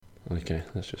Okay,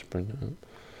 let's just bring it up.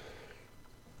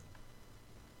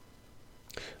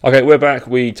 Okay, we're back.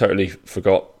 We totally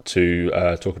forgot to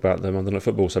talk about the Monday Night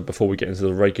Football. So before we get into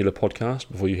the regular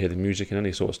podcast, before you hear the music and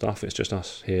any sort of stuff, it's just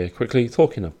us here quickly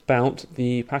talking about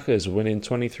the Packers winning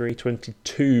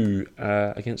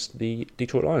 23-22 against the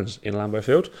Detroit Lions in Lambeau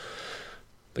Field.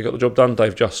 They got the job done,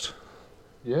 Dave Just.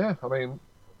 Yeah, I mean,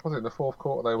 was it in the fourth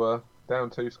quarter they were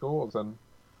down 2 scores, and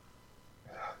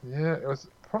yeah, it was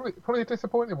probably a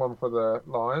disappointing one for the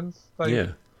Lions.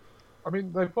 I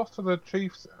mean, they've lost to the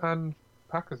Chiefs and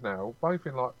Packers now, both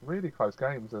in like really close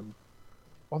games, and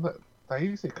one that they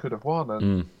easily could have won.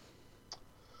 And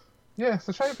yeah, it's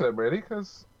a shame for them really,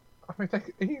 because I mean they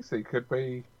easily could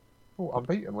be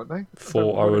unbeaten, wouldn't they?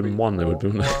 4-0-1 they would be.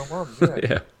 4-0-1,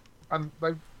 yeah. And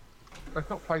they've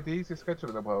not played the easiest schedule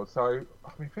in the world, so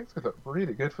I mean things could look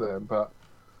really good for them. But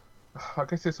I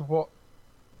guess it's what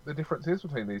the difference is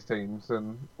between these teams,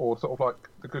 or sort of like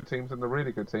the good teams and the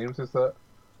really good teams, is that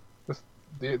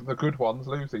the good ones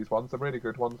lose these ones, the really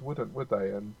good ones wouldn't, would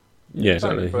they? And yeah,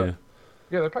 exactly. But,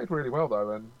 yeah, they played really well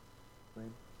though, and I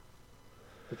mean,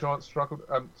 the Giants struggled.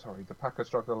 The Packers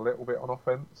struggled a little bit on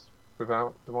offense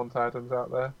without Devontae Adams out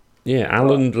there. Yeah,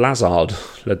 Alan Lazard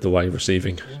led the way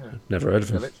receiving. Yeah. Never heard of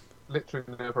him. Literally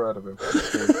never heard of him.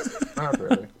 Mad,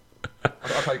 really.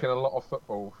 I've taken a lot of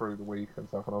football through the week and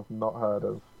stuff, and I've not heard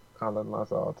of Alan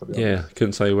Lazard, to be honest. Yeah,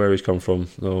 couldn't say where he's come from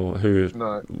or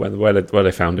where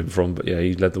they found him from, but yeah,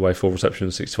 he led the way, 4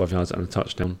 receptions, 65 yards and a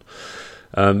touchdown.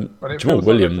 Jamal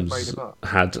Williams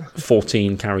had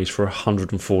 14 carries for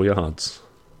 104 yards.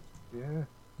 Yeah.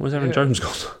 Where's Aaron Jones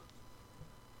gone?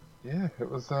 Yeah, it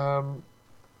was.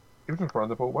 He was just running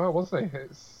the ball well, wasn't he?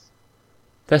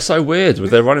 They're so weird with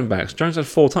their running backs. Jones had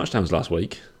 4 touchdowns last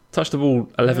week. Touched the ball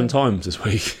 11 times this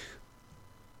week.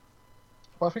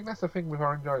 Well, I think that's the thing with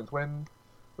Aaron Jones. When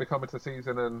we come into the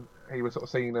season and he was sort of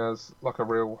seen as like a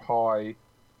real high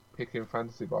pick in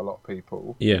fantasy by a lot of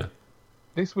people. Yeah.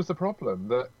 This was the problem,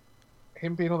 that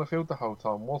him being on the field the whole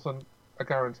time wasn't a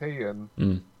guarantee, and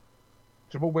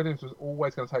Jamal Williams was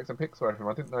always going to take some picks away from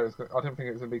him. I didn't think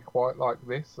it was going to be quite like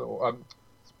this, or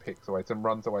some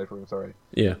runs away from him. Sorry.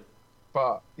 Yeah.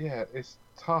 But yeah, it's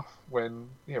tough when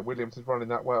Williams is running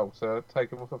that well to take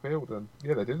him off the field, and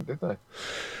yeah, they didn't, did they?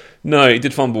 No, he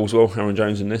did fumble as well, Aaron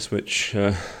Jones, in this, which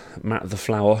Matt the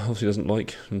Flower obviously doesn't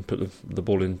like, and put the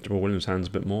ball in Jamal Williams' hands a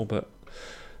bit more. But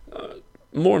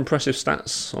more impressive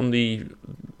stats on the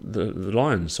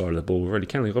Lions side of the ball, really.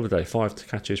 Kenny Golladay, 5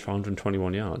 catches for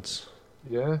 121 yards.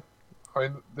 Yeah, I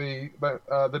mean the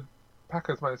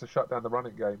Packers managed to shut down the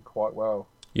running game quite well.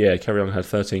 Yeah, Kerry Young had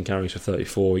 13 carries for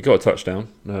 34. He got a touchdown,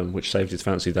 which saved his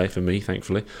fancy day for me,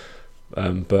 thankfully.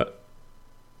 But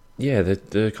yeah,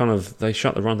 they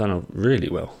shut the run down really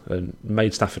well and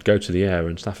made Stafford go to the air.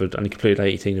 And Stafford only completed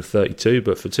 18 of 32,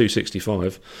 but for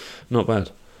 265, not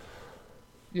bad.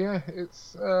 Yeah,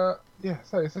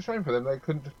 so it's a shame for them. They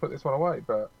couldn't just put this one away,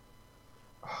 but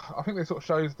I think it sort of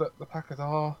shows that the Packers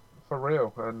are for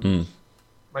real, and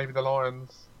maybe the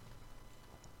Lions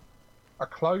are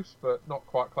close, but not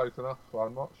quite close enough. So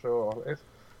I'm not sure.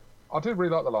 I do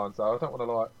really like the Lions, though. I don't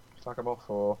want to slag them off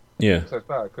or say it's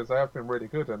bad, because they have been really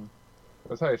good, and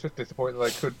as I say, it's just disappointing that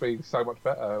they could be so much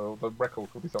better, or the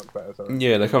record could be so much better. So.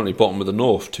 Yeah, they're currently bottom of the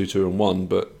North, 2-2-1,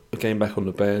 but a game back on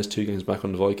the Bears, 2 games back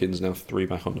on the Vikings, now 3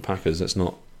 back on the Packers. That's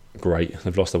not great.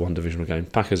 They've lost their one divisional game.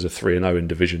 Packers are 3-0 in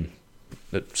division.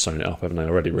 They've sewn it up, haven't they,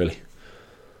 already, really?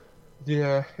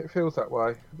 Yeah, it feels that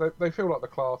way. They feel like the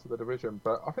class of the division,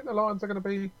 but I think the Lions are going to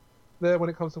be there when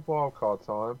it comes to wild card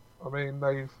time. I mean,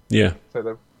 they're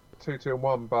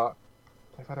 2-2-1, but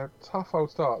they've had a tough old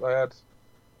start. They had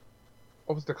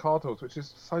obviously the Cardinals, which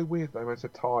is so weird. They managed to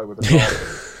tie with the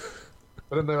Cardinals,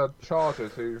 but then there are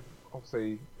Chargers, who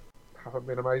obviously haven't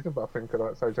been amazing, but I think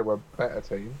they were a better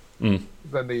team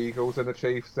than the Eagles and the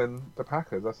Chiefs and the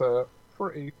Packers. That's a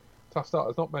pretty tough start.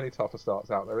 There's not many tougher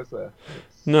starts out there, is there?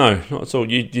 No, not at all.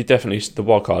 You definitely, the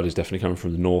wild card is definitely coming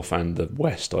from the north and the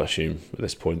west, I assume, at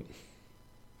this point.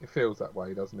 It feels that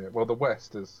way, doesn't it? Well, the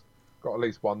west has got at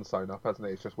least one sewn up, hasn't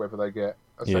it? It's just whether they get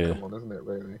a second one, isn't it,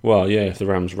 really? Well, yeah, if the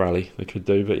Rams rally, they could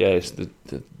do. But yeah, it's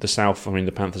the south. I mean,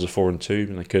 the Panthers are 4-2,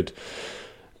 and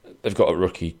they've got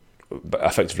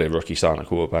effectively a rookie starting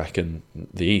quarterback, and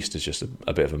the east is just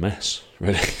a bit of a mess,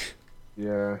 really.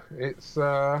 Yeah, it's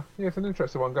an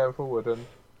interesting one going forward, and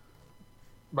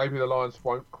maybe the Lions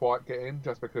won't quite get in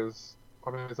just because, I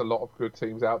mean, there's a lot of good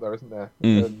teams out there, isn't there?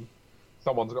 And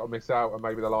someone's got to miss out, and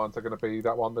maybe the Lions are going to be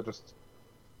that one that just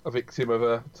a victim of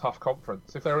a tough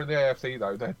conference. If they're in the AFC,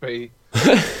 though, they'd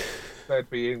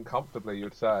be in comfortably,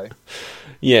 you'd say.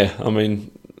 Yeah, I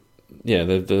mean, yeah,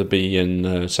 they'd be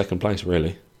in second place,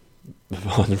 really.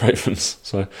 behind the Ravens.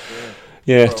 So,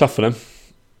 yeah, well, tough for them.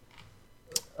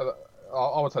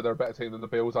 I would say they're a better team than the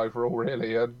Bills overall,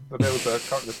 really, and the Bills are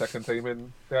currently the second team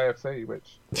in the AFC,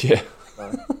 which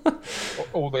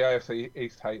all the AFC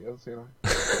East haters,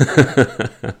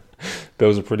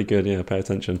 Bills are pretty good, pay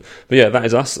attention. But yeah, that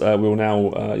is us. We'll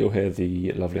now you'll hear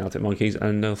the lovely Arctic Monkeys,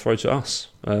 and they'll throw to us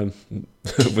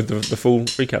with the full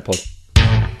recap pod.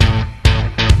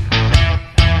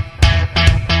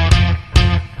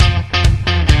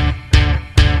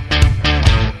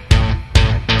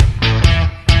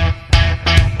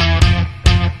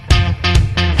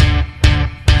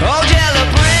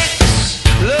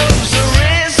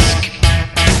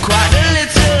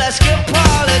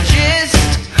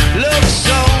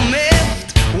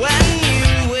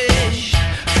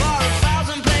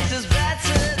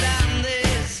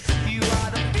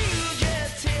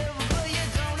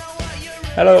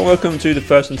 Hello and welcome to the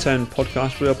First and 10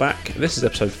 podcast. We are back. This is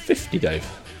episode 50, Dave.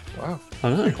 Wow. I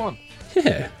know. Big one.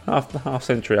 Yeah, half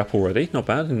century up already. Not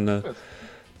bad in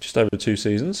just over 2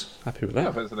 seasons. Happy with that. Yeah,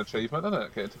 I think it's an achievement, isn't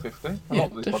it? Getting to 50. A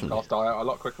lot of these podcasts die out a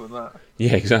lot quicker than that.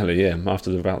 Yeah, exactly. Yeah,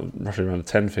 after roughly around the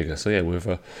 10 figure. So yeah,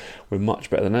 we're much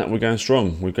better than that. We're going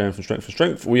strong. We're going from strength to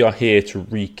strength. We are here to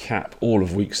recap all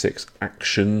of Week 6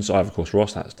 actions. I have, of course,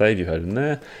 Ross. That's Dave. You heard him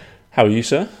there. How are you,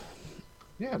 sir?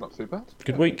 Yeah, not too bad.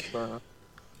 Good week.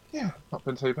 Yeah, not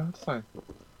been too bad. So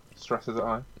stresses at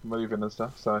home, moving and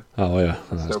stuff. So that's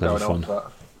still never going fun.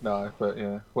 on, but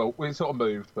yeah. Well, we sort of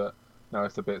moved, but now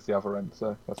it's the other end.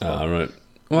 So that's fine. Right.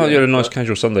 Well, you had a nice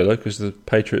casual Sunday though, because the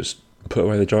Patriots put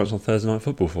away the Giants on Thursday Night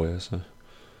Football for you. So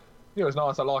yeah, it was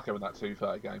nice. I like having that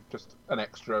 2:30 game. Just an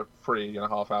extra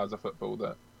 3.5 hours of football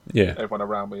that everyone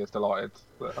around me is delighted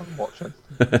that I'm watching.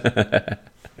 So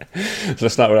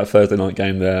let's start with that Thursday night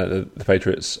game there. The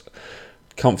Patriots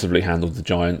comfortably handled the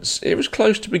Giants. It was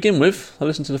close to begin with. I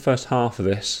listened to the first half of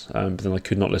this, but then I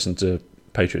could not listen to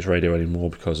Patriots radio anymore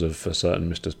because of a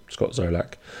certain Mr. Scott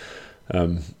Zolak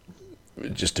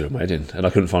just doing my head in. And I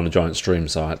couldn't find the Giants stream,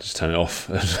 so I had to just turn it off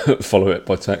and follow it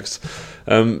by text.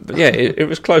 But yeah, it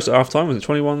was close at half-time. Was it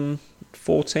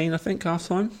 21-14, I think,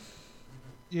 half-time?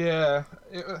 Yeah.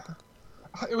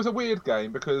 It was a weird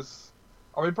game because,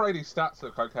 I mean, Brady's stats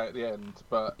look okay at the end,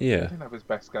 but he didn't have his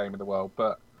best game in the world.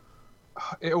 But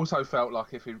it also felt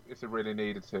like if they really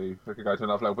needed to, they could go to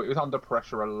another level. But he was under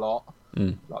pressure a lot.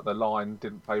 Like the line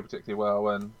didn't play particularly well,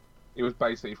 and he was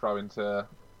basically throwing to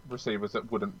receivers that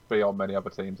wouldn't be on many other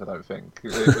teams. I don't think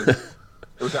it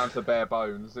was down to the bare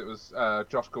bones. It was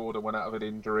Josh Gordon went out of an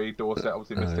injury. Dorsett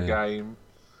obviously missed a game.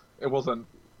 There wasn't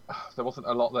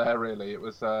a lot there really. It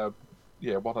was one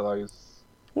of those.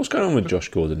 What's going on with Josh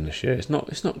Gordon this year? It's not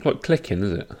quite clicking,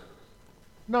 is it?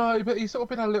 No, but he's sort of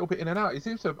been a little bit in and out.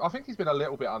 I think he's been a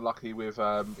little bit unlucky with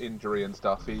injury and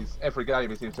stuff. Every game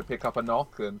he seems to pick up a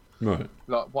knock, and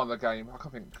like one of the game, I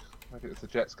can't think, maybe it's the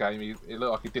Jets game. He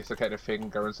looked like he dislocated a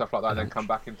finger and stuff like that, and then come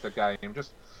back into the game.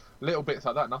 Just little bits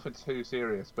like that, nothing too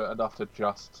serious, but enough to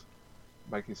just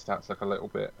make his stats look a little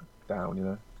bit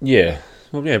down, Yeah,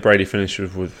 well, yeah. Brady finished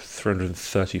with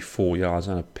 334 yards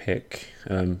and a pick.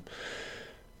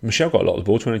 Michelle got a lot of the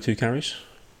ball, 22 carries,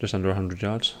 just under 100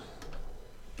 yards.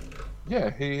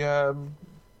 Yeah, he's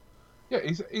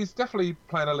definitely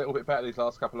playing a little bit better these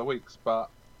last couple of weeks, but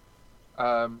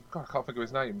I can't think of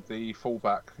his name. The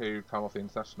fullback who came off the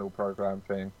international program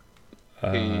thing,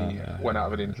 he went out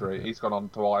of an injury. He's gone on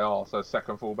to IR, so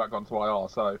second fullback gone to IR.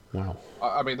 So wow.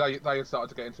 I mean, they started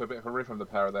to get into a bit of a rhythm, the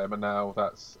pair of them, and now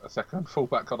that's a second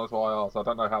fullback gone to IR. So I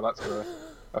don't know how that's going to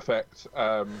affect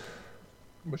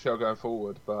Michelle going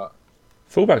forward, but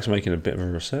fullback's making a bit of a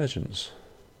resurgence.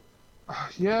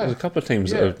 Yeah, there's a couple of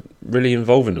teams that are really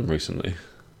involving them recently.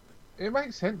 It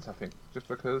makes sense, I think, just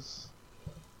because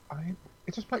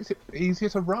it just makes it easier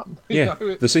to run. Yeah,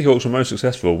 the Seahawks were most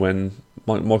successful when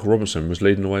Michael Robinson was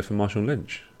leading away from Marshawn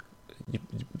Lynch.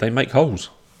 They make holes.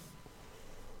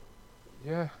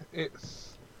 Yeah, I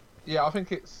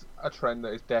think it's a trend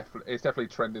that is definitely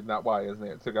trending that way, isn't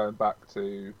it? To going back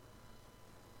to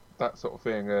that sort of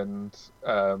thing, and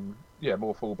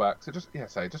more fullbacks. It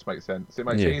just makes sense. It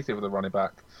makes it easier for the running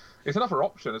back. It's another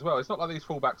option as well. It's not like these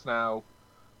fullbacks now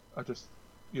are just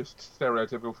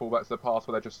stereotypical fullbacks of the past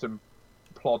where they're just some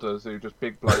plodders who just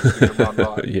big blokes who can run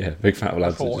like big fat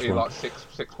lads 40 like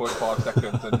 6.5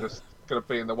 seconds and just going to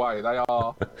be in the way. They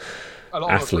are a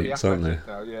lot athletes, aren't they?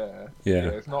 Now, yeah.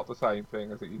 It's not the same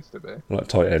thing as it used to be. Like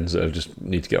tight ends that just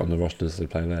need to get on the rosters they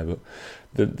play there.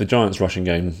 But the Giants' rushing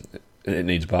game, it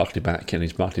needs Barkley back. It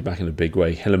needs Barkley back in a big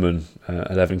way. Hilliman,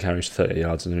 11 carries, 30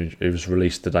 yards, and he was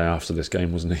released the day after this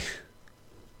game, wasn't he?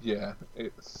 Yeah,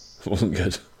 it wasn't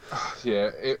good.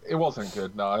 Yeah, it wasn't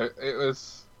good. No, it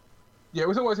was. Yeah, it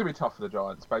was always going to be tough for the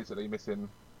Giants, basically missing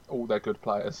all their good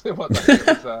players. It was,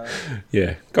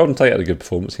 yeah, Golden Tate had a good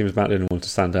performance. He was about the only one to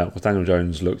stand out. But Daniel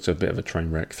Jones looked a bit of a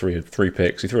train wreck. Three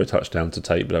picks. He threw a touchdown to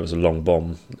Tate, but that was a long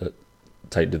bomb that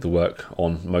Tate did the work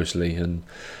on mostly. And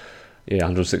yeah,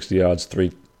 160 yards,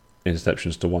 3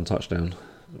 interceptions to 1 touchdown.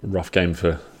 Rough game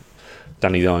for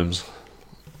Danny Dimes.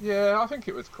 Yeah, I think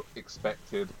it was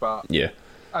expected, but yeah.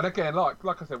 And again, like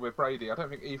I said with Brady, I don't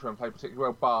think either of them played particularly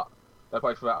well, but they're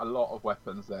both without a lot of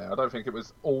weapons there. I don't think it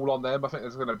was all on them. I think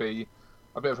there's going to be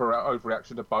a bit of an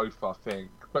overreaction to both, I think.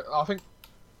 But I think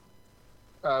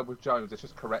with Jones, it's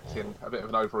just correcting a bit of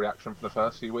an overreaction from the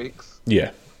first few weeks.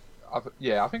 Yeah.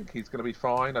 I think he's going to be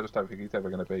fine. I just don't think he's ever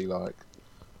going to be like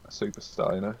a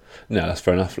superstar, you know? No, that's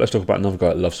fair enough. Let's talk about another guy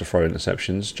that loves to throw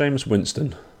interceptions. Jameis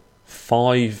Winston.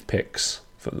 5 picks,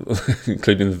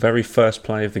 including the very first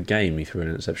play of the game. He threw an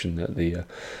interception at the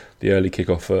early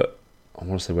kickoff at, I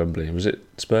want to say Wembley. Was it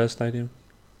Spurs Stadium?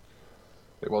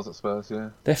 It was at Spurs,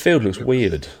 yeah. Their field looks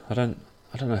weird. I don't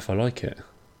know if I like it.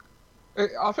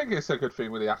 I think it's a good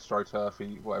thing with the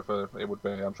AstroTurfy, whatever it would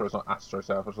be. I'm sure it's not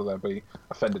AstroTurf, I'm sure they'd be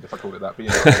offended if I called it that. But,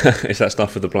 you know, it's that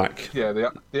stuff with the black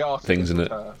the things in it.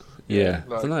 Turf. Yeah. I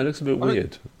don't know, it looks a bit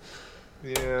weird.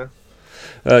 Yeah.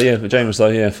 Jameis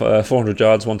though, 400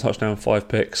 yards, 1 touchdown, 5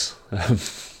 picks.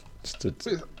 Just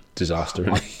a disaster,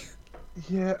 really.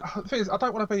 Yeah, the thing is, I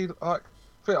don't want to be like.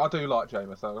 I do like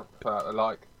Jameis,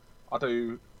 I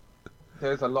do.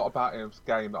 There's a lot about his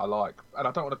game that I like, and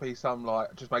I don't want to be some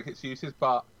just make excuses.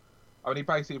 But I mean, he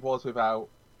basically was without.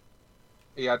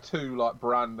 He had 2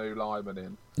 brand new linemen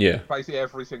in. Yeah. Basically,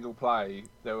 every single play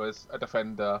there was a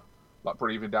defender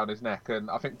breathing down his neck, and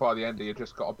I think by the end he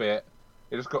just got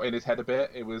in his head a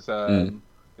bit. It was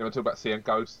talk about seeing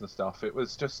ghosts and stuff. It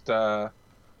was just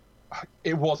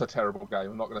it was a terrible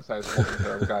game. I'm not going to say it wasn't a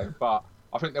terrible game, but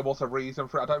I think there was a reason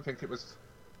for it. I don't think it was.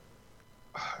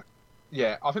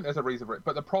 Yeah, I think there's a reason for it.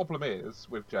 But the problem is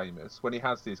with Jameis, when he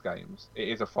has these games, it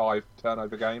is a 5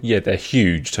 turnover game. Yeah, they're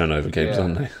huge turnover games,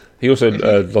 aren't they? He also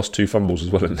lost 2 fumbles as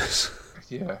well in this.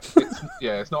 Yeah,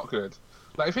 it's not good.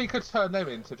 If he could turn them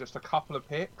into just a couple of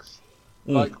picks,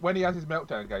 when he has his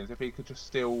meltdown games, if he could just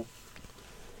still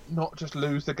not just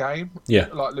lose the game,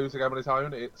 lose the game on his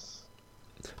own, it's.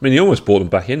 I mean, he almost brought them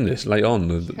back in this late on.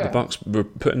 The Bucks were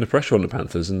putting the pressure on the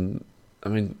Panthers, and I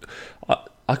mean,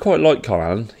 I quite like Kyle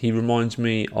Allen. He reminds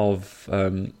me of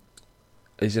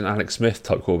he's an Alex Smith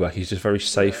type quarterback. He's just very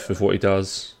safe with what he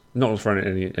does. Not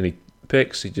throwing any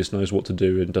picks. He just knows what to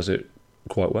do and does it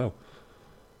quite well.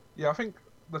 Yeah, I think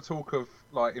the talk of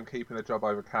him keeping the job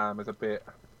over Cam is a bit.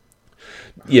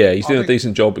 Yeah, he's doing a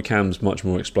decent job, but Cam's much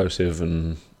more explosive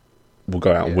and will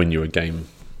go out and win you a game.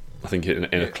 I think in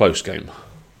a close game.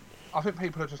 I think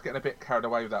people are just getting a bit carried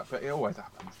away with that, but it always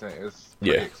happens. It's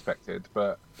pretty expected,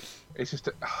 but it's just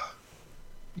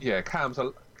Cam's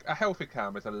a healthy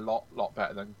Cam is a lot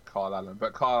better than Kyle Allen,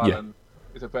 but Kyle Allen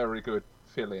is a very good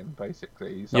fill-in,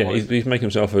 basically. He's making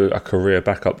himself a career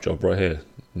backup job right here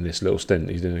in this little stint.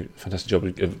 He's doing a fantastic job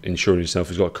of ensuring himself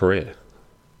he's got a career.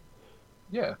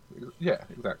 Yeah,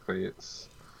 exactly. It's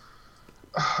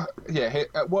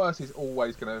at worst he's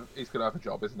gonna have a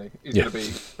job, isn't he? He's gonna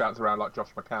be bouncing around like Josh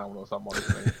McCown or someone,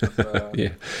 isn't he?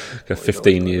 Got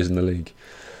 15 years in the league.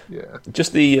 Yeah.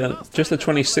 Just the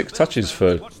 26 touches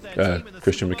for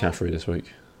Christian McCaffrey this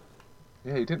week.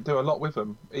 Yeah, he didn't do a lot with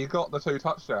them. He got the 2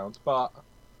 touchdowns, but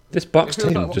this Bucks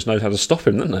team just knows how to stop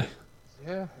him, don't they?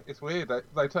 Yeah, it's weird.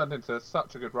 They turned into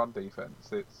such a good run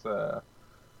defense. It's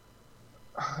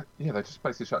they just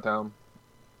basically shut down.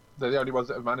 They're the only ones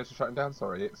that have managed to shut him down.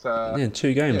 Sorry, it's in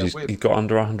 2 games he's got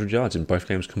under 100 yards in both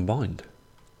games combined.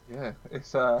 Yeah,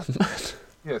 it's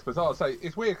it's bizarre. So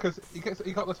it's weird because he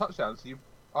got the touchdowns.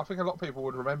 I think a lot of people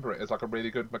would remember it as a really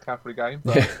good McCaffrey game,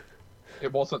 but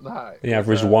it wasn't that. He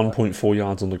averaged 1.4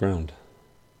 yards on the ground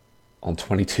on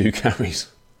 22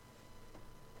 carries.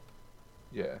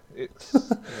 Yeah, it's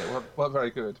weren't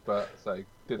very good, but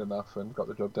did enough and got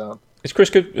the job done. Is Chris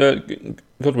Godwin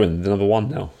the number 1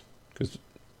 now? Because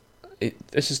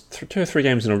this is 2 or 3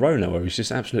 games in a row now where he's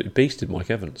just absolutely beasted Mike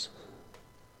Evans.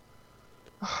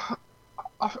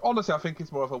 Honestly, I think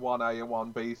it's more of a 1A and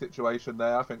 1B situation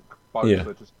there. I think both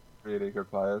are just really good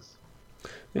players.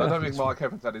 I don't think Mike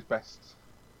Evans had his best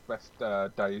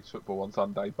day's football on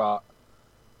Sunday, but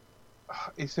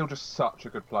he's still just such a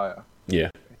good player.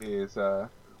 Yeah. He is.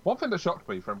 One thing that shocked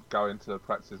me from going to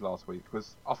practices last week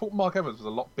was I thought Mark Evans was a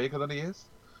lot bigger than he is.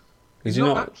 Is he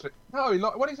not? Actually,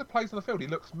 no, when he plays on the field, he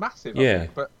looks massive. Yeah. I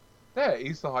think, but there,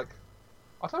 he's I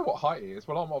don't know what height he is.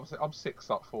 Well, I'm 6'4",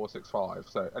 6'5",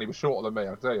 so and he was shorter than me.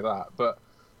 I can tell you that. But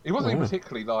he wasn't even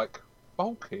particularly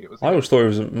bulky. I always thought he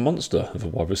was a monster of a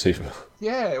wide receiver.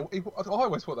 Yeah, I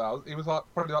always thought that. He was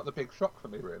probably the big shock for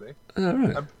me, really. Oh,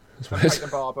 right. And Peyton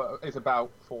Barber is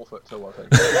about 4'2", I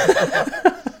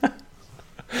think.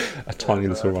 A tiny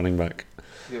little running back.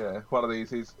 Yeah, one of these.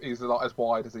 He's not as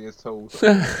wide as he is tall.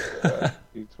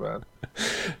 Huge man.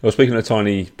 Well, speaking of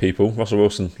tiny people, Russell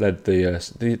Wilson led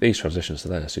these transitions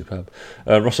today are superb.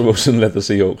 Russell Wilson led the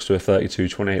Seahawks to a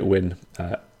 32-28 win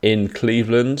in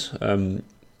Cleveland.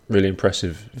 Really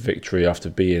impressive victory after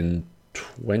being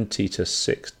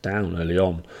 20-6 down early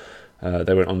on.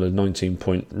 They went on a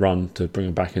 19-point run to bring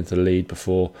them back into the lead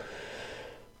before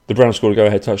the Browns scored a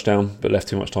go-ahead touchdown, but left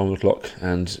too much time on the clock.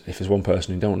 And if there's one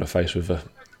person you don't want to face with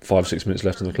 5 or 6 minutes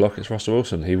left on the clock, it's Russell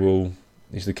Wilson.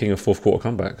 He's the king of fourth quarter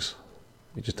comebacks.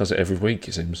 He just does it every week,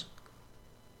 it seems.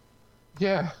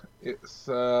 Yeah, it's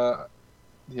they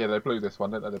blew this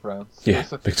one, didn't they, the Browns? Yeah,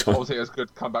 big time. Obviously, it was a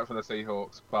good comeback from the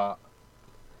Seahawks, but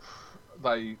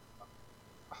I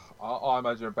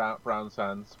imagine about Browns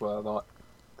fans were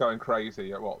going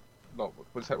crazy at what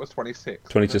was it? Was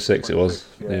 26? 20-6 it was.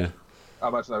 Yeah. I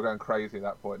imagine they were going crazy at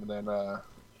that point, and then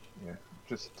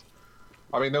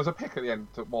I mean, there was a pick at the end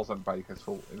that wasn't Baker's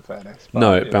fault, in fairness. But,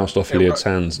 no, it bounced off Hilliard's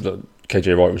hands.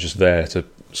 KJ Wright was just there to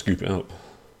scoop it up.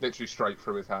 Literally straight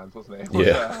through his hands, wasn't it?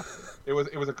 It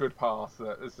was a good pass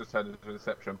that has just turned into an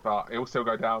interception, but it will still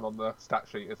go down on the stat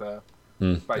sheet as a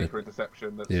Baker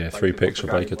interception. That's 3 picks for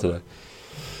Baker today.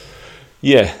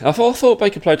 Yeah, I thought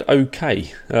Baker played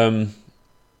okay.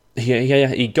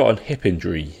 He got a hip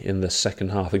injury in the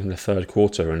second half, I think in the third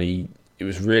quarter, and he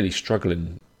was really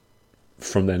struggling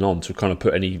from then on to kind of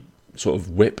put any sort of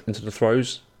whip into the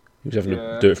throws. He was having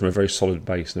to do it from a very solid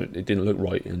base, and it didn't look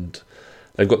right. And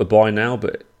they've got the bye now,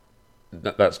 but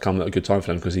that's come at a good time for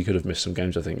them because he could have missed some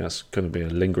games. I think that's going to be a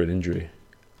lingering injury.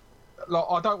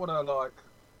 I don't want to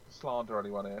slander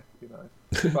anyone here,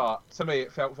 but to me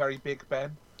it felt very Big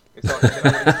Ben. It's like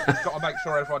he's got to make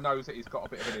sure everyone knows that he's got a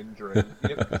bit of an injury.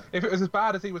 If it was as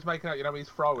bad as he was making out, he's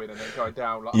throwing and then going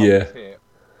down his hip,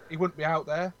 he wouldn't be out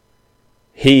there.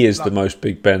 He is the most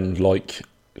Big Ben-like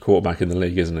quarterback in the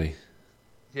league, isn't he?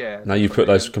 Yeah. Now you put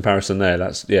those comparison there.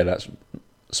 That's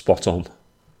spot on.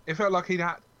 It felt like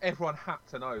everyone had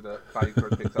to know that Baker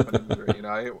had picked up an injury.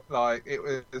 It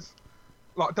was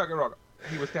don't get me wrong,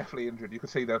 he was definitely injured. You could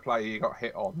see the play he got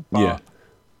hit on. But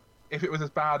if it was as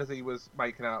bad as he was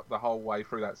making out the whole way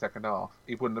through that second half,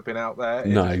 he wouldn't have been out there.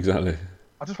 Exactly.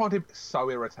 I just find him so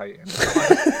irritating.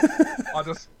 I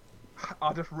just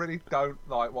really don't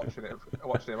like watching him.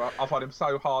 I find him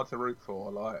so hard to root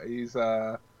for. He's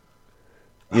just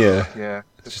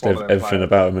everything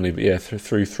about him. And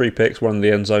through 3 picks, one in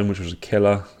the end zone, which was a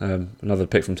killer. Another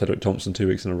pick from Tedrick Thompson 2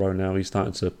 weeks in a row now. He's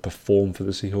starting to perform for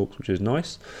the Seahawks, which is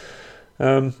nice.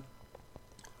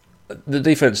 The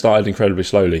defense started incredibly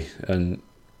slowly, and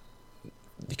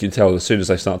you can tell as soon as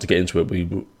they start to get into it, the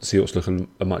Seahawks look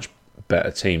a much better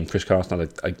team. Chris Carson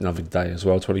had another day as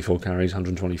well, 24 carries,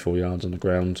 124 yards on the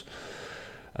ground,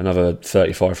 another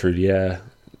 35 through the air.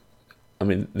 I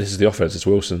mean, this is the offense, it's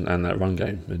Wilson and that run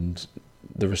game, and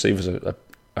the receivers are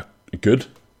good.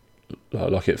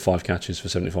 Lockett, 5 catches for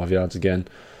 75 yards again,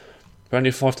 but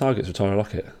only 5 targets for Tyler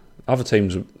Lockett. Other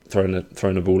teams are throwing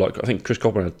the ball, I think Chris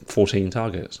Godwin had 14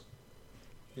 targets.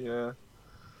 Yeah,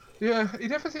 he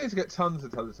definitely seems to get tons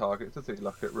of targets, doesn't he,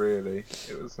 Lockett, really?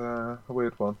 It was a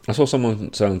weird one. I saw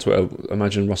someone say on Twitter,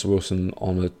 imagine Russell Wilson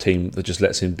on a team that just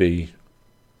lets him be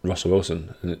Russell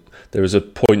Wilson. And there was a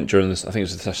point during this, I think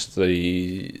it was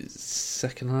the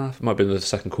second half, it might have been the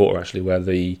second quarter actually, where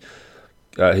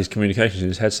his communications in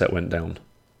his headset went down.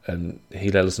 And he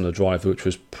led us on a drive which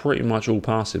was pretty much all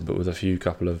passing, but with a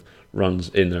couple of runs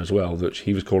in there as well, which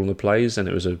he was calling the plays, and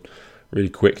it was a really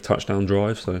quick touchdown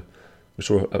drive. So we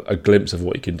saw a glimpse of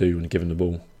what he can do when given the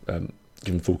ball,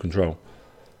 given full control.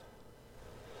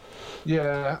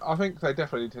 Yeah, I think they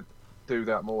definitely need to do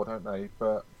that more, don't they?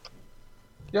 But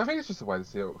yeah, I think it's just the way the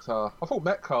Seahawks are. I thought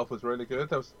Metcalf was really good.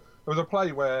 There was a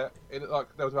play where there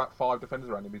was about 5 defenders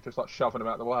around him. He's just shoving them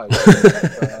out of the way.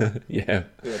 Yeah,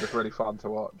 just really fun to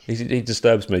watch. He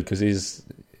disturbs me because he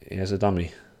has a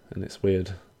dummy, and it's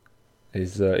weird.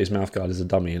 His mouth guard is a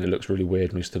dummy, and it looks really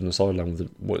weird when he stood on the sideline with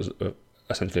what is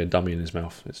essentially a dummy in his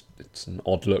mouth. It's an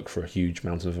odd look for a huge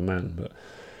mountain of a man, but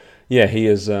yeah, he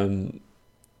is a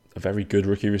very good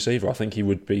rookie receiver. I think he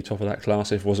would be top of that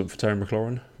class if it wasn't for Terry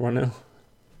McLaurin right now.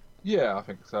 Yeah, I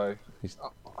think so. He's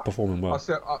performing well.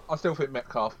 I still think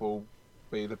Metcalf will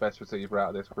be the best receiver out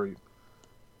of this group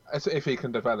if he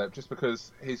can develop, just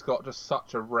because he's got just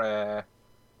such a rare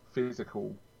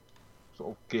physical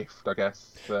sort of gift, I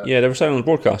guess. Yeah, they were saying on the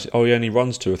broadcast, he only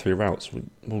runs 2 or 3 routes.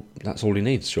 Well, that's all he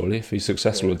needs, surely. If he's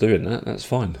successful at doing that, that's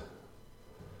fine.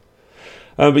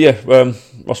 But yeah,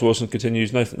 Russell Wilson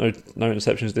continues. No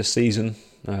interceptions this season.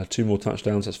 2 more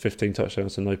touchdowns. That's 15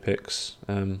 touchdowns and no picks.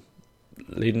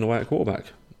 Leading the way at quarterback.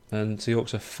 And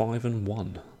Seahawks are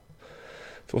 5-1.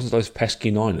 If it wasn't those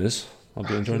pesky Niners, I'd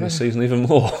be enjoying this season even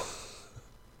more.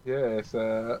 Yeah, it's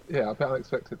a bit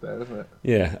unexpected there, isn't it?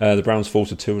 Yeah, the Browns fall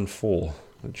to 2-4,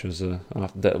 which was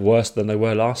worse than they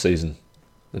were last season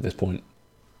at this point.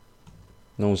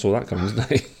 No one saw that coming, did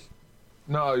they?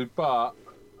 No, but,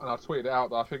 and I tweeted it out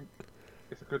that I think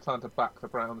it's a good time to back the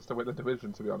Browns to win the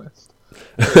division, to be honest.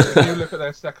 If you look at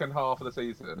their second half of the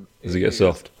season, does it get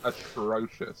soft?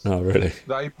 Atrocious. Oh, really?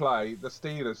 They play the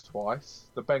Steelers twice,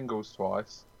 the Bengals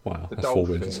twice, wow, the that's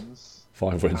Dolphins,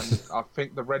 4 wins. 5 wins. And I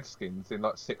think the Redskins in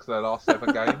like 6 of their last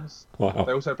 7 games. Wow.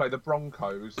 They also play the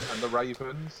Broncos and the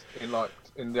Ravens in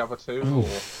the other 2.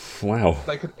 Oof, wow.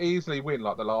 They could easily win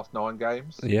like the last 9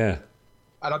 games. Yeah.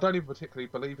 And I don't even particularly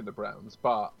believe in the Browns,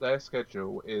 but their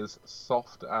schedule is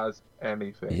soft as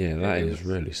anything. Yeah, that is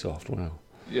really soft. Wow.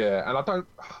 Yeah, and I don't.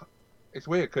 It's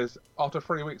weird because after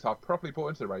 3 weeks, I've properly bought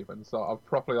into the Ravens. So I've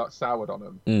properly soured on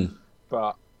them. Mm.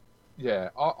 But yeah,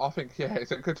 I think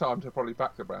it's a good time to probably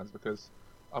back the Browns because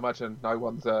I imagine no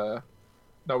one's going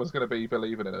to be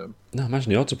believing in them. No, I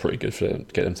imagine the odds are pretty good for them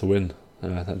to get them to win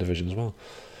that division as well.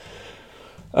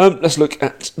 Let's look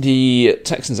at the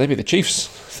Texans. They beat the Chiefs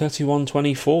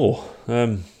 31-24.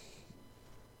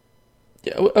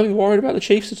 Are you worried about the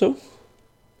Chiefs at all?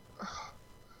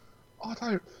 I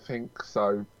don't think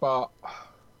so, but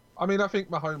I mean, I think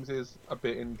Mahomes is a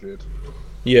bit injured.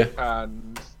 Yeah.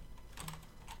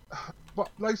 But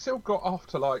they still got off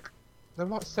to they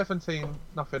were 17-0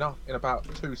 up in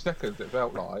about 2 seconds. It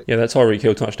felt like. Yeah, that Tyreek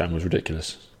Hill touchdown was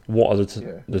ridiculous. What are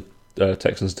the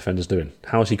Texans defenders doing?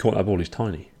 How has he caught that ball? He's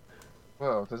tiny.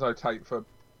 Well, there's no tape for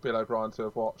Bill O'Brien to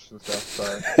have watched and stuff.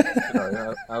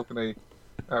 So how can he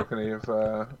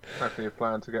have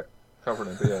planned to get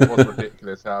covering him? But yeah, it was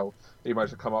ridiculous how he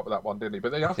managed to come up with that one, didn't he?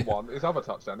 But the other one, his other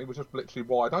touchdown, he was just literally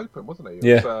wide open, wasn't he?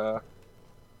 It was,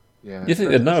 yeah. You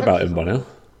think they'd know about him by now?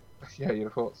 Yeah, you'd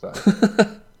have thought so.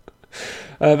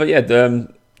 But yeah,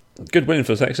 good win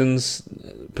for the Texans.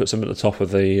 Puts them at the top of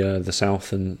the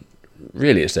South, and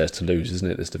really it's theirs to lose,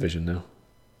 isn't it? This division now.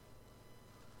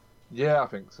 Yeah, I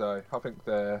think so. I think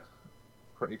they're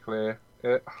pretty clear.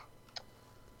 They're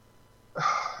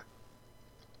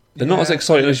not as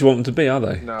exciting as you want them to be, are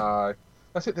they? No.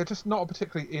 That's it. They're just not a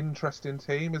particularly interesting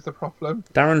team, is the problem.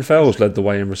 Darren Fells led the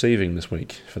way in receiving this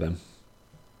week for them.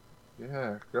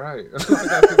 Yeah, great. That's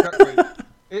exactly.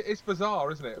 It's bizarre,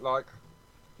 isn't it? Like,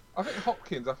 I think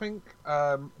Hopkins. I think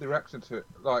the reaction to it,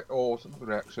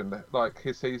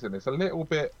 his season is a little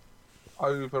bit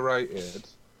overrated.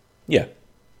 Yeah.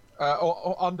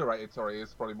 Or underrated. Sorry,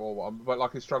 is probably more one.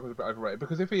 But his struggles a bit overrated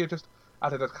because if he had just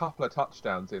added a couple of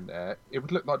touchdowns in there, it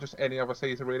would look like just any other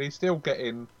season. Really, he's still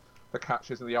getting the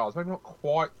catches and the yards. Maybe not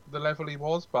quite the level he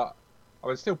was, but I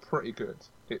mean, still pretty good.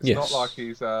 It's not like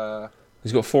he's.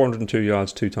 He's got 402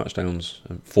 yards, 2 touchdowns,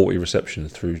 and 40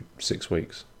 receptions through 6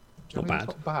 weeks. It's not bad.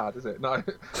 It's not bad, is it? No.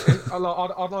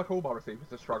 I'd like all my receivers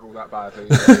to struggle that badly.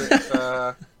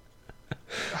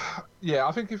 Yeah,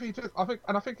 I think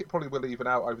I think it probably will even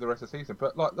out over the rest of the season.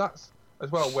 But that's as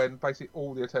well when basically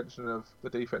all the attention of the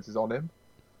defense is on him.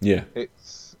 Yeah,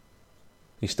 he's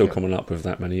still coming up with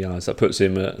that many yards. That puts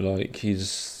him at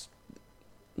he's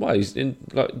in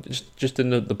just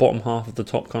in the bottom half of the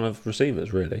top kind of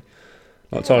receivers, really.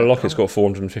 Tyler Lockett's got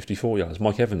 454 yards.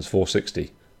 Mike Evans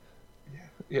 460.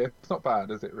 Yeah, it's not bad,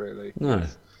 is it? Really? No. And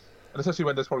especially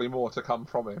when there's probably more to come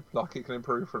from him. It can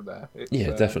improve from there.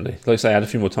 Definitely. Like I say, add a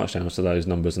few more touchdowns to those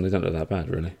numbers, and they don't look that bad,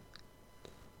 really.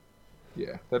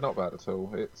 Yeah, they're not bad at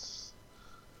all. It's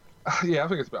I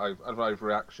think it's a bit of an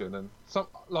overreaction, and some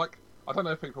I don't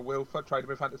know if people will trade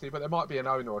him in fantasy, but there might be an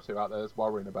owner or two out there that's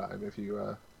worrying about him if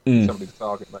you somebody to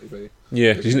target maybe.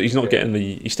 Yeah, he's not getting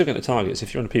he's still getting the targets.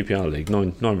 If you're in a PPR league,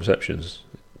 nine receptions.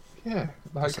 Yeah,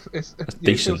 it's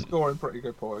decent. Still scoring pretty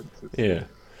good points. Yeah.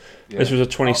 This was a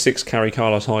 26 carry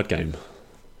Carlos Hyde game.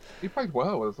 He played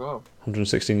well as well.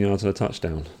 116 yards and a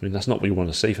touchdown. I mean, that's not what you want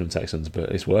to see from the Texans, but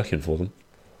it's working for them.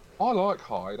 I like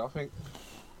Hyde. I think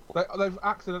they've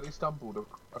accidentally stumbled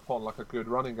upon a good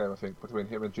running game. I think between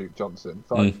him and Duke Johnson.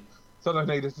 Something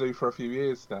they've needed to do for a few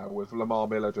years now, with Lamar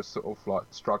Miller just sort of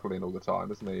struggling all the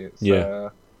time, isn't he? It's,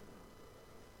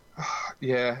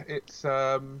 it's.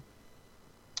 I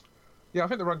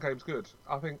think the run game's good.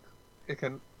 I think it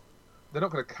can. They're not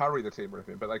going to carry the team or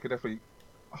anything, but they could definitely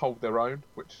hold their own,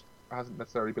 which hasn't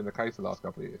necessarily been the case the last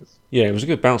couple of years. Yeah, it was a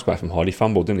good bounce back from Hyde. He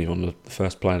fumbled, didn't he, on the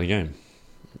first play of the game,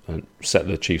 and set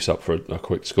the Chiefs up for a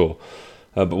quick score.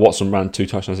 But Watson ran 2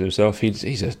 touchdowns himself.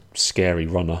 He's a scary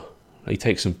runner. He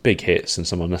takes some big hits and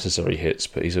some unnecessary hits,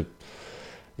 but he's a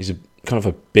kind of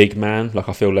a big man. Like,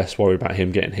 I feel less worried about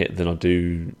him getting hit than I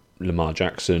do Lamar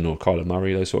Jackson or Kyler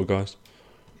Murray, those sort of guys.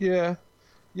 Yeah,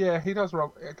 he does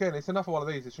run. Again, it's enough of one of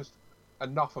these. It's just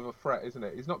enough of a threat, isn't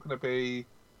it? He's not going to be.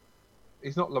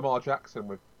 He's not Lamar Jackson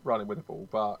with running with the ball,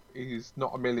 but he's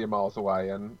not a million miles away,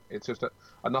 and it's just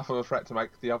enough of a threat to make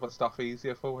the other stuff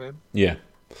easier for him. Yeah,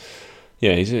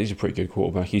 he's a pretty good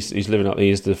quarterback. He's living up. He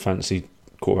is the fantasy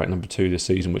quarterback number 2 this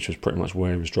season, which was pretty much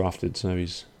where he was drafted. So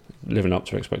he's living up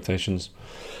to expectations.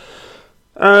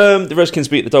 The Redskins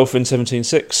beat the Dolphins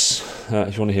 17-6.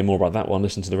 If you want to hear more about that one,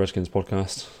 listen to the Redskins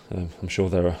podcast. I'm sure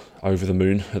they're over the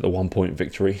moon at the 1-point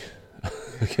victory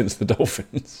against the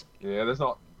Dolphins. Yeah,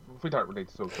 we don't really need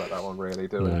to talk about that one, really,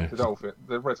 do we? No.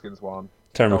 The Redskins won.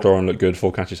 Terry McLaurin looked good,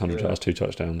 4 catches, 100 yards, 2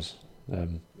 touchdowns.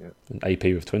 And AP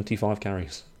with 25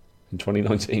 carries in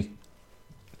 2019.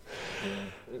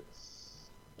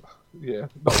 Not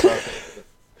perfect.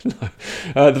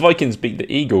 No. The Vikings beat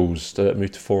the Eagles to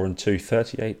move to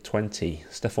 4-2, 38-20.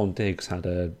 Stephon Diggs had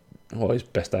his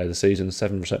best day of the season,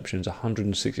 7 receptions,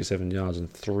 167 yards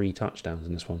and 3 touchdowns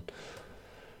in this one.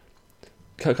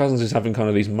 Kirk Cousins is having kind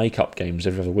of these make-up games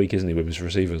every other week, isn't he, with his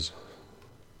receivers?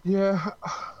 Yeah,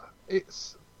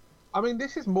 this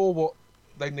is more what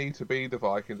they need to be, the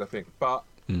Vikings, I think. But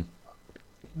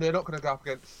they're not going to go up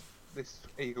against this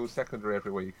Eagles secondary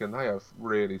every week, and they have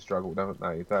really struggled, haven't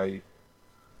they?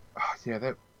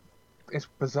 It's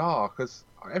bizarre, because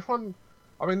everyone...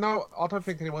 I don't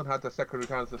think anyone had the secondary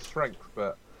kinds of strength,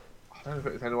 but I don't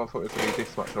know if anyone thought it was going to be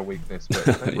this much of a weakness, but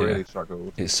they really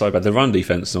struggled. It's so bad. The run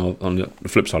defence on the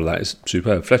flip side of that is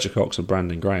superb. Fletcher Cox and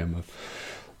Brandon Graham are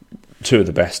 2 of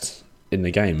the best in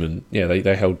the game, and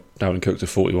they held Dalvin Cook to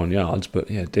 41 yards, but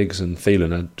Diggs and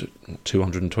Thielen had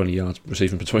 220 yards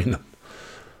receiving between them.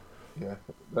 Yeah,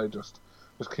 they just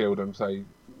killed him. So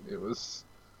it was,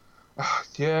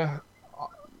 I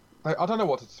don't know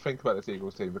what to think about this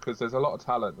Eagles team, because there's a lot of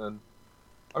talent, and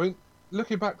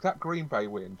looking back, that Green Bay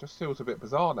win just feels a bit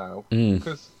bizarre now,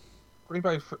 because Green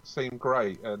Bay seemed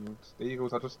great, and the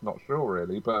Eagles are just not sure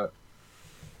really. But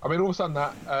all of a sudden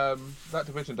that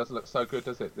division doesn't look so good,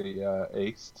 does it? The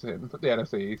East, the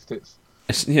NFC East, it's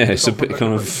a bit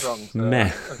kind of strong, meh.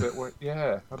 I don't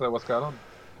know what's going on.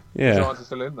 Yeah, the Giants are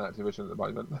still in that division at the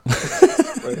moment.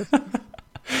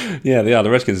 The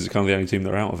Redskins is kind of the only team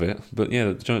that are out of it. But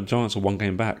the Giants are 1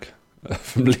 game back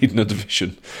from leading a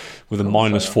division with a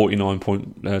minus 49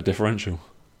 point differential.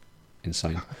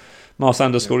 Insane. Miles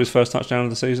Sanders scored his first touchdown of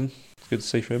the season. It's good to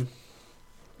see for him.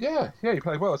 Yeah, he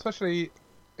played well. Especially,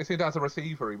 it seemed as a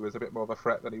receiver, he was a bit more of a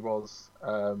threat than he was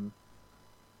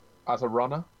as a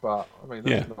runner. But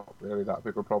that's not really that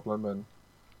big a problem. And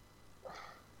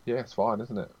it's fine,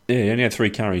 isn't it? Yeah, he only had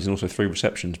 3 carries and also 3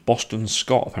 receptions. Boston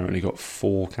Scott apparently got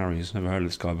 4 carries. Never heard of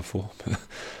this guy before.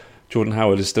 Jordan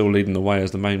Howard is still leading the way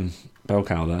as the main bell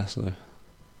cow there, so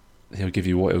he'll give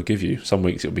you what he'll give you. Some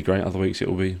weeks it'll be great, other weeks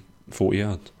it'll be 40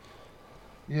 yards.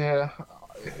 Yeah,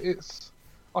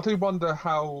 I do wonder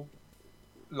how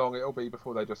long it'll be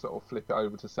before they just sort of flip it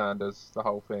over to Sanders, the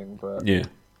whole thing. But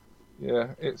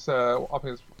it's. I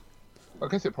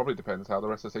guess it probably depends how the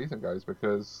rest of the season goes,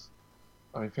 because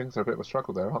things are a bit of a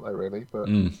struggle there, aren't they? Really, but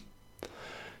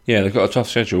they've got a tough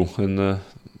schedule, and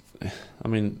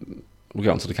we'll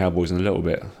get onto the Cowboys in a little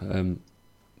bit.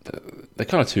 They're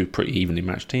kind of 2 pretty evenly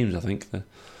matched teams. I think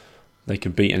they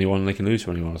can beat anyone and they can lose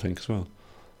to anyone, I think, as well.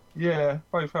 Yeah,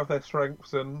 both have their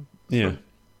strengths and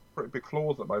pretty big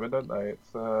flaws at the moment, don't they?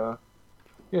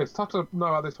 It's tough to know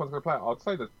how this one's going to play out. I'd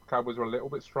say the Cowboys are a little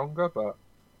bit stronger, but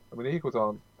the Eagles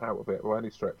aren't out of it by any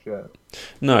stretch yet.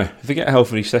 No, if they get a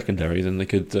healthy secondary, then they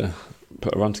could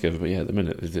put a run together. But at the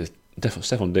minute,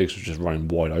 Stephon Diggs was just running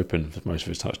wide open for most of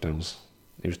his touchdowns.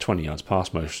 He was 20 yards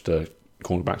past most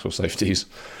cornerbacks or safeties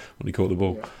when he caught the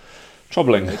ball. Yeah.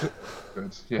 Troubling.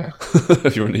 Good, yeah.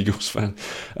 If you're an Eagles fan.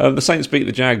 The Saints beat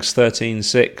the Jags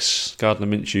 13-6. Gardner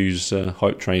Minshew's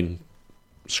hype train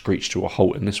screeched to a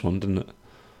halt in this one, didn't it?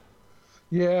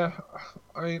 Yeah,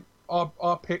 I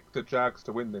picked the Jags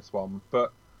to win this one,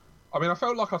 but I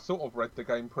felt like I sort of read the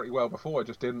game pretty well before. I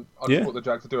just thought the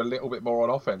Jags would do a little bit more on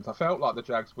offense. I felt like the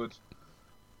Jags would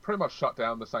pretty much shut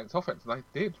down the Saints' offense, and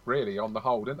they did, really, on the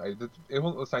whole, didn't they? It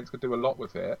wasn't the Saints could do a lot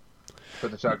with it, but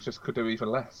the Jags just could do even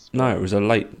less. No, it was a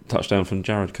late touchdown from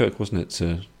Jared Cook, wasn't it,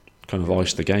 to kind of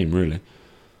ice the game, really?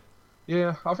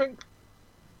 Yeah, I think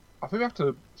we have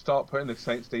to start putting the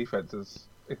Saints' defenses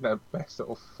in their best sort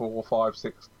of 4, 5,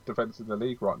 6 defense in the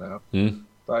league right now.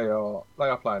 They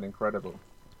are playing incredible.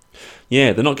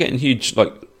 Yeah, they're not getting huge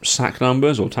sack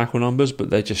numbers or tackle numbers, but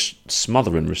they're just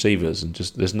smothering receivers, and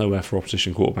just there's nowhere for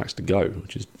opposition quarterbacks to go,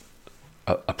 which is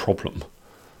a problem.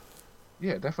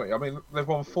 Yeah, definitely. I mean, they've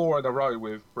won 4 in a row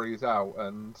with Breeze out,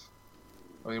 and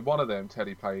I mean, one of them,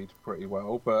 Teddy, played pretty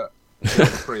well, but the other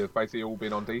 3 have basically all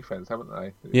been on defence, haven't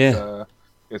they?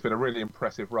 It's been a really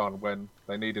impressive run when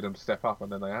they needed them to step up,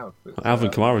 and then they have. Alvin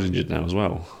Kamara's injured now as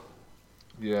well.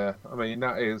 Yeah, I mean,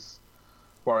 that is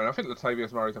worrying. I think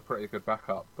Latavius Murray's a pretty good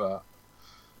backup, but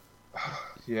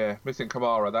yeah, missing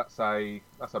Kamara, that's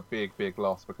a big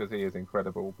loss because he is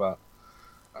incredible. But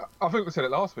I think we said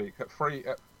it last week at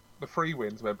the 3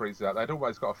 wins when Breeze is out, they'd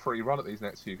always got a free run at these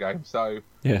next few games. So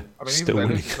yeah, I mean, still even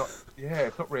winning.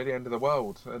 It's not really end of the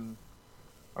world. And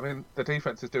I mean, the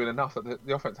defense is doing enough that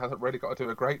the offense hasn't really got to do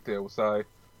a great deal. So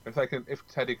if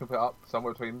Teddy can put up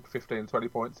somewhere between 15 and 20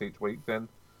 points each week, then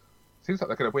it seems like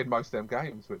they're going to win most of them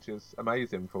games, which is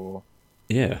amazing for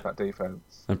that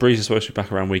defense. And Breeze is supposed to be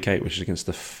back around week 8, which is against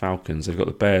the Falcons. They've got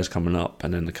the Bears coming up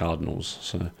and then the Cardinals.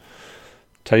 So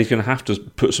Teddy's going to have to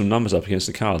put some numbers up against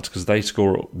the Cards because they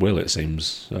score at will, it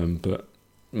seems, but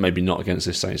maybe not against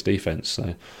this Saints defense.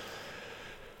 So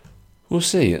we'll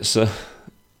see. It's a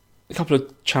couple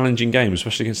of challenging games,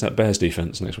 especially against that Bears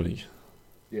defense next week.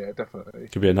 Yeah, definitely.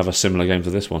 Could be another similar game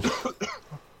to this one.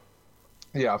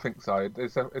 Yeah, I think so.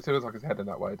 It feels like it's heading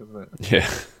that way, doesn't it? Yeah.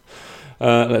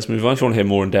 Let's move on. If you want to hear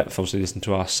more in depth, obviously listen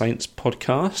to our Saints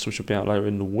podcast, which will be out later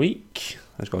in the week.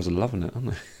 Those guys are loving it,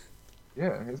 aren't they?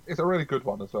 Yeah, it's a really good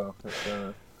one as well.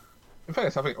 In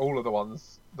fairness, I think all of the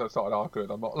ones that have started are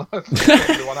good. I'm not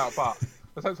picking one out, but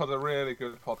the Saints have a really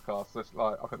good podcast.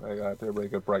 I think they do a really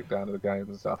good breakdown of the games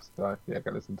and stuff. So yeah,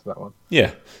 go listen to that one.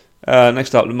 Yeah.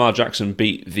 Next up, Lamar Jackson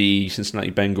beat the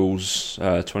Cincinnati Bengals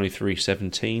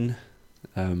 23-17.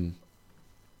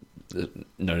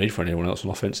 No need for anyone else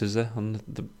on offense, is there, on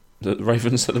the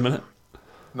Ravens at the minute?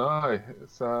 No,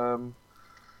 it's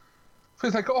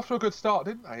because they got off to a good start,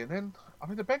 didn't they? And then, I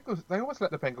mean, the Bengals, they almost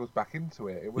let the Bengals back into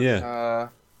it. It was,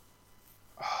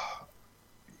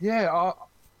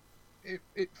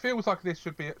 it feels like this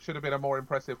should have been a more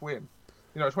impressive win.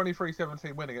 You know, a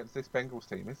 23-17 win against this Bengals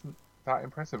team isn't that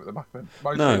impressive at the moment.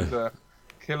 Most teams are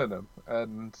killing them,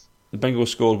 and the Bengals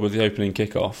scored with the opening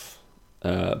kickoff.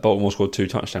 Baltimore scored 2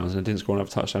 touchdowns and didn't score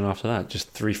another touchdown after that. Just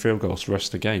 3 field goals for the rest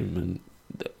of the game, and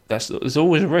there's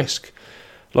always a risk.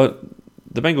 Like,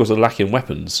 the Bengals are lacking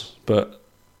weapons, but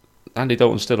Andy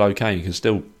Dalton's still okay. He can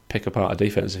still pick apart a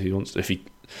defense if he wants, if he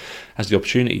has the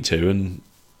opportunity to. And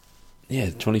yeah,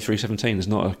 23-17 is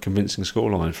not a convincing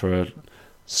scoreline for a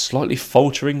slightly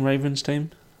faltering Ravens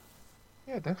team.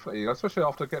 Yeah, definitely, especially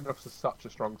after getting off to such a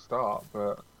strong start.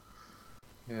 But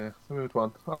yeah, it's a weird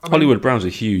one. Hollywood Brown's a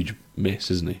huge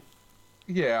miss, isn't he?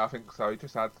 Yeah, I think so. He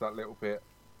just adds that little bit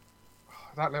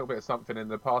of something in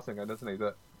the passing game, doesn't he?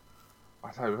 That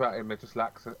I say without him, it just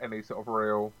lacks any sort of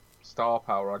real star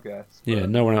power, I guess. But yeah,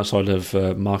 no one outside of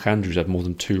Mark Andrews had more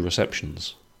than 2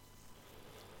 receptions.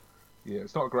 Yeah,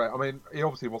 it's not great. I mean, he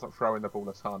obviously wasn't throwing the ball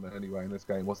a ton anyway in this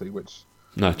game, was he? Which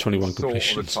 21 sort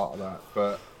completions. of part of that,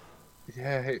 but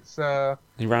yeah, it's.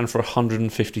 He ran for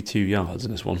 152 yards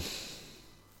in this one.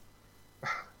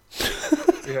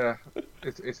 Yeah,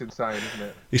 it's insane, isn't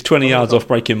it? He's 20 yards off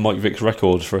breaking Mike Vick's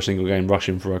record for a single game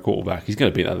rushing for a quarterback. He's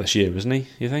going to beat that this year, isn't he?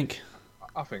 You think?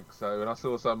 I think so. And I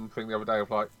saw something the other day of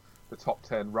like the top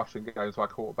 10 rushing games by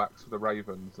quarterbacks for the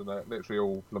Ravens, and they're literally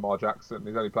all Lamar Jackson.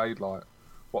 He's only played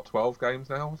 12 games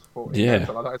now? 14 yeah. Games,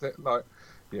 like that, is it?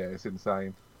 Yeah, it's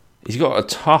insane. He's got a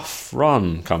tough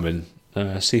run coming.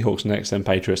 Seahawks next, then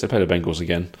Patriots. They play the Bengals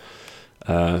again.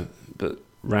 But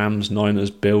Rams,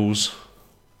 Niners, Bills.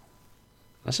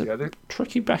 That's a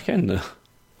tricky back end there.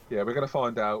 Yeah, we're going to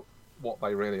find out what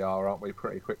they really are, aren't we,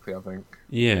 pretty quickly, I think.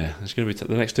 Yeah, it's going to be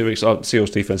the next 2 weeks.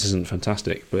 Seahawks defense isn't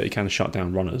fantastic, but he can shut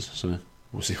down runners. So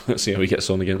we'll see how he gets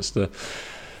on against that,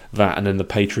 and then the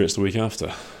Patriots the week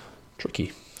after.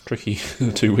 Tricky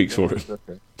 2 weeks for him.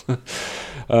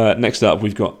 Next up,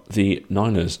 we've got the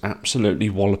Niners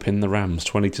absolutely walloping the Rams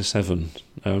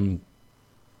 20-7.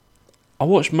 I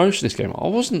watched most of this game. I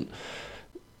wasn't.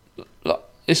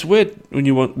 It's weird when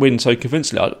you win so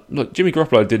convincingly. Look, Jimmy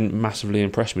Garoppolo didn't massively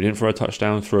impress me. He didn't throw a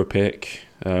touchdown, threw a pick.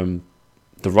 The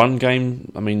run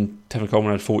game, I mean, Tevin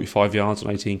Coleman had 45 yards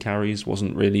on 18 carries.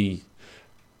 Wasn't really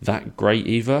that great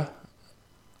either.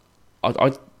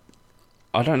 I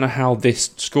don't know how this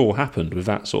score happened with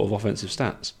that sort of offensive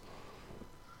stats.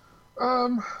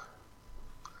 I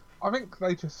think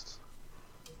they just.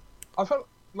 I feel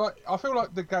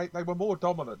like the game they were more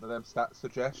dominant than them stats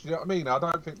suggest. You know what I mean?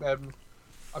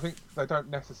 I think they don't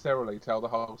necessarily tell the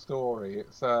whole story.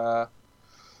 It's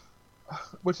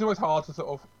which is always hard to sort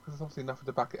of, because there's obviously nothing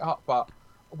to back it up. But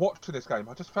watching this game,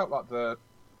 I just felt like the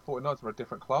 49ers were a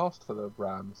different class to the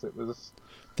Rams. It was.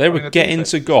 They were getting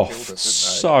to Goff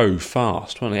so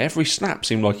fast, weren't they? Every snap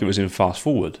seemed like it was in fast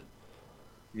forward.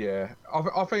 Yeah,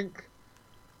 I think.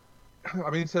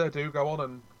 I mean, until they do go on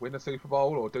and win a Super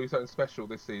Bowl or do something special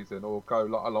this season or go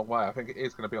a long way, I think it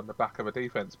is going to be on the back of a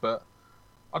defense. But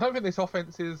I don't think this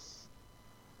offense is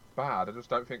bad. I just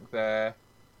don't think they're.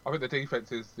 I think the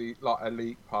defense is the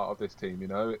elite part of this team. You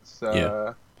know, it's.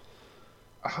 I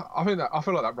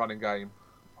feel like that running game.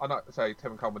 I know say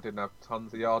Tevin Coleman didn't have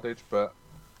tons of yardage, but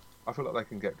I feel like they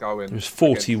can get going. There was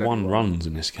 41 runs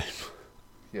in this game.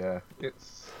 Yeah,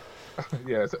 it's.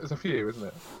 Yeah, it's a few, isn't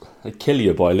it? They kill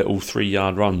you by little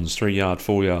 3-yard runs, 3 yard,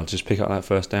 4 yards. Just pick up that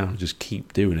first down, and just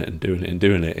keep doing it and doing it and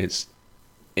doing it.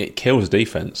 It kills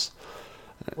defense.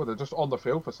 Well, they're just on the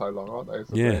field for so long,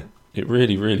 aren't they? Yeah, it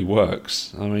really, really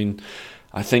works. I mean,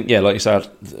 I think like you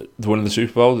said, the winning the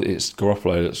Super Bowl, it's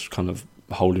Garoppolo that's kind of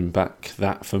holding back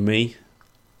that for me.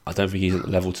 I don't think he's at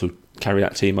the level to carry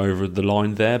that team over the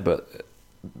line there, but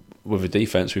with a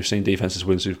defense, we've seen defenses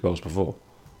win Super Bowls before.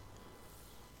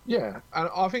 Yeah, and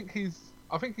I think he's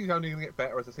only going to get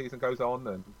better as the season goes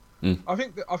on. And I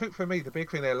think for me the big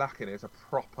thing they're lacking is a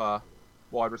proper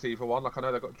wide receiver one. Like I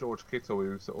know they've got George Kittle,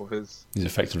 who sort of is. He's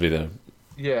effectively the.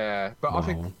 Yeah, but I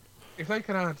think if they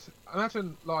can add,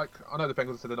 imagine like I know the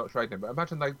Bengals said they're not trading him, but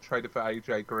imagine they traded for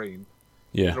AJ Green.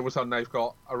 Yeah. And all of a sudden they've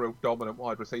got a real dominant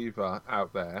wide receiver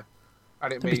out there,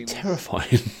 and That'd be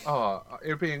terrifying.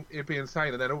 It'd be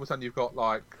insane. And then all of a sudden you've got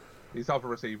like. These other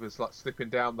receivers like slipping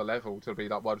down the level to be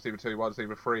like wide receiver 2, wide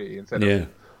receiver 3 instead of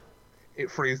it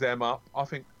frees them up. I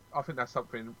think that's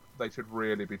something they should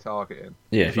really be targeting.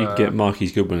 Yeah, if you get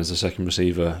Marquise Goodwin as a second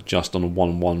receiver just on a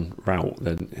 1-1 route,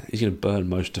 then he's going to burn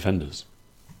most defenders.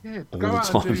 Yeah, go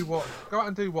out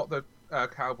and do what the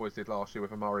Cowboys did last year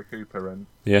with Amari Cooper and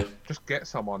just get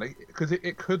someone because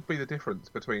it could be the difference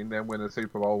between them winning the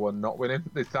Super Bowl and not winning.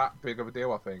 It's that big of a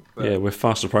deal, I think. But, yeah, we're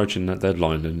fast approaching that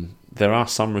deadline, and there are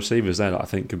some receivers there that I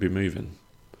think could be moving.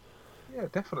 Yeah,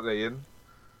 definitely. And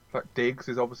like Diggs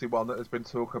is obviously one that has been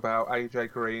talked about.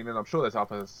 AJ Green, and I'm sure there's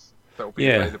others that will be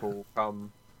available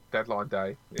come deadline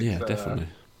day. Definitely.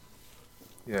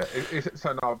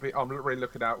 So no, I'm really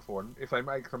looking out for them. If they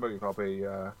make the move, I'll be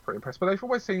pretty impressed. But they've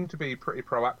always seemed to be pretty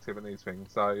proactive in these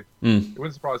things, so it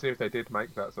wouldn't surprise you if they did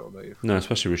make that sort of move. No,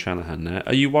 especially with Shanahan there.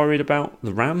 Are you worried about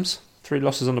the Rams? 3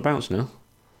 losses on the bounce now.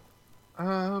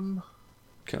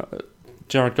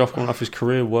 Jared Goff going off his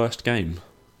career worst game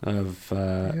of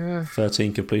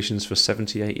 13 completions for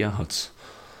 78 yards.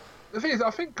 The thing is,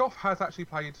 I think Goff has actually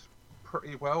played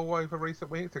pretty well over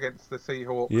recent weeks against the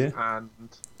Seahawks and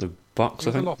the Bucks.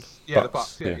 I think. The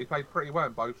Bucks. Yeah, he played pretty well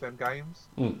in both them games.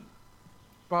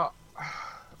 But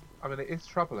I mean, it is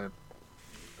troubling.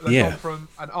 They've gone from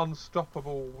an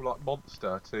unstoppable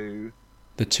monster to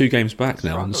the 2 games back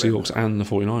now on the Seahawks and the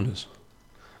 49ers.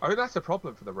 I mean, that's a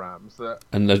problem for the Rams.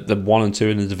 And the 1 and 2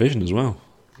 in the division as well.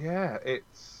 Yeah,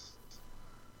 it's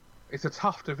a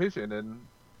tough division, and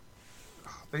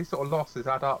these sort of losses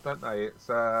add up, don't they? It's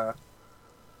I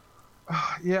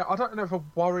don't know if I'm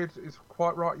worried is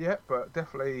quite right yet, but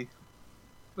definitely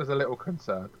there's a little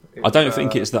concern. I don't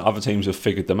think it's that other teams have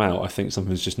figured them out. I think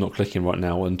something's just not clicking right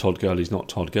now, and Todd Gurley's not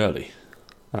Todd Gurley.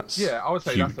 I would say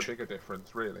huge. That's the bigger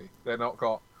difference, really. They're not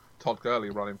got Todd Gurley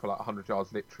running for 100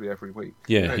 yards literally every week.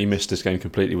 Yeah, he missed this game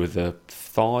completely with a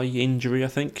thigh injury, I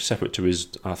think, separate to his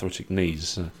arthritic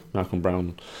knees. Malcolm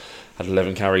Brown had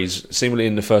 11 carries, seemingly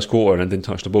in the first quarter, and didn't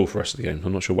touch the ball for the rest of the game.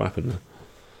 I'm not sure what happened there.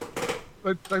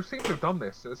 They seem to have done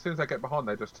this. As soon as they get behind,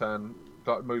 they just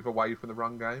move away from the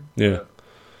run game. Yeah.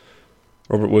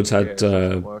 Robert Woods had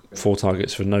 4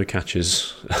 targets for no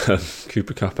catches.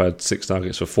 Cooper Kupp had 6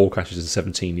 targets for 4 catches and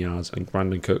 17 yards. And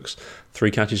Brandon Cooks, 3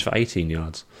 catches for 18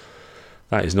 yards.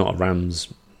 That is not a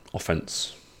Rams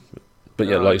offence. But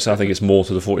like you said, I think it's more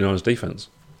to the 49ers defence.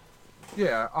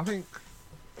 Yeah, I think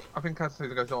as the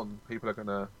season goes on, people are going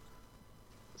to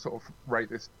sort of rate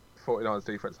this 49ers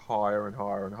defence higher and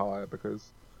higher and higher because,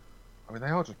 I mean, they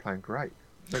are just playing great.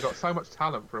 They've got so much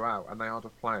talent throughout, and they are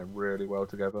just playing really well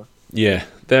together. Yeah,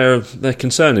 they're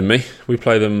concerning me. We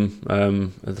play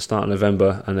them at the start of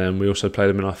November, and then we also play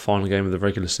them in our final game of the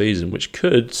regular season, which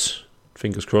could,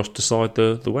 fingers crossed, decide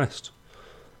the West.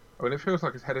 I mean, it feels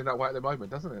like it's heading that way at the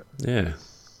moment, doesn't it? Yeah.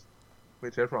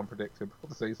 Which everyone predicted before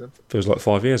the season. Feels like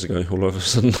 5 years ago, all of a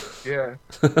sudden. Yeah,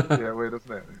 weird,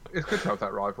 isn't it? It's good to have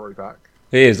that rivalry back.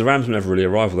 It is. The Rams were never really a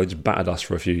rival. They just battered us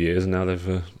for a few years, and now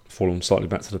they've fallen slightly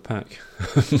back to the pack.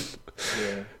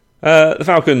 The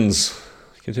Falcons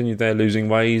continued their losing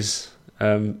ways.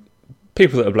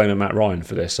 People that are blaming Matt Ryan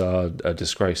for this are a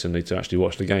disgrace and need to actually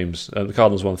watch the games. The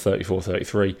Cardinals won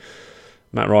 34-33.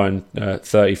 Matt Ryan,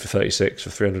 30 for 36 for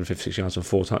 356 yards and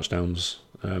 4 touchdowns.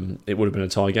 It would have been a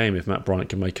tie game if Matt Bryant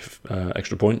could make an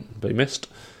extra point, but he missed.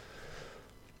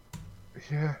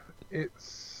 Yeah,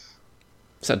 it's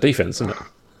that defense, isn't it?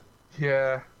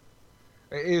 Yeah,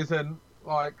 it is, and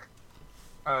like,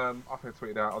 I think I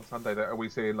tweeted out on Sunday that are we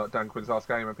seeing like Dan Quinn's last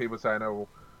game, and people saying, "Oh,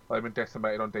 they've been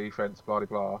decimated on defense," blah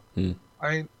blah blah. I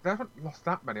mean, they haven't lost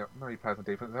that many players on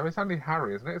defense. It's only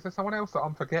Harry, isn't it? Is there someone else that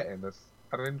I'm forgetting that's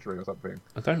had an injury or something?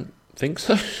 I don't think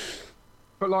so.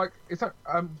 But like, is that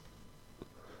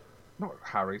not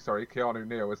Harry? Sorry, Keanu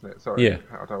Neal, isn't it? Sorry, yeah.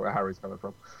 I don't know where Harry's coming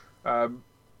from.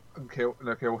 And Kill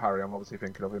Harry, I'm obviously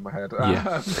thinking of in my head.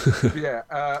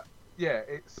 Yeah,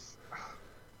 it's...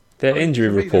 Their injury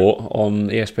report on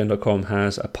ESPN.com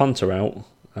has a punter out,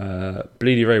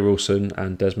 Bleedy Ray Wilson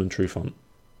and Desmond Trufant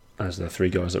as the 3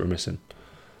 guys that were missing.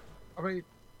 I mean,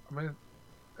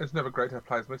 it's never great to have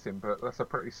players missing, but that's a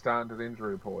pretty standard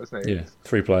injury report, isn't it? Yeah,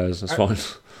 3 players, that's fine.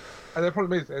 And the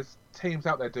problem is, there's teams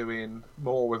out there doing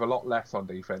more with a lot less on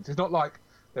defence. It's not like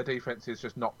their defence is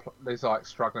just not... It's like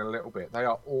struggling a little bit. They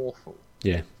are awful.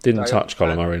 Yeah, didn't touch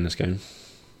Colin Murray in this game.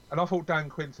 And I thought Dan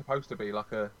Quinn's supposed to be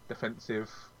like a defensive...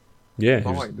 Yeah, he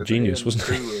was genius,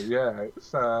 wasn't he? Yeah,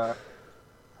 it's... I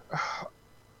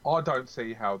don't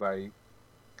see how they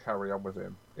carry on with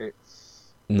him.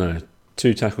 It's... No,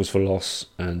 2 tackles for loss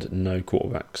and no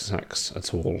quarterback sacks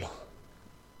at all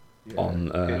on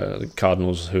the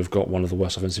Cardinals, who have got one of the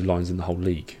worst offensive lines in the whole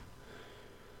league.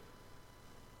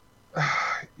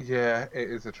 Yeah, it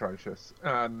is atrocious.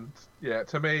 And yeah,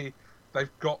 to me, they've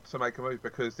got to make a move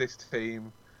because this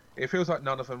team, it feels like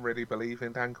none of them really believe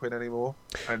in Dan Quinn anymore.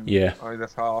 And yeah, I mean,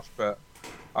 that's harsh, but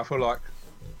I feel like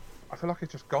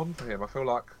it's just gone for him. I feel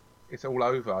like it's all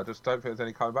over. I just don't think there's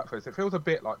any coming back for this. It feels a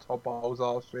bit like Todd Bowles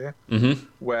last year,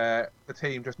 where the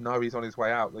team just know he's on his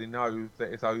way out. They know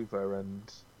that it's over, and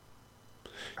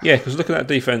yeah, because look at that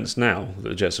defence now that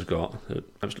the Jets have got.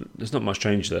 There's not much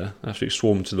change there. Absolutely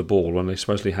swarmed to the ball when they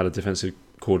supposedly had a defensive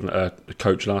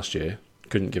coach last year.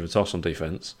 Couldn't give a toss on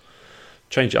defence.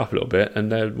 Change it up a little bit,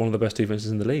 and they're one of the best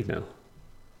defences in the league now.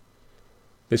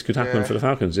 This could happen for the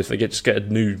Falcons if they just get a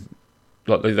new...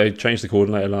 Like they changed the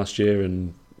coordinator last year,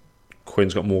 and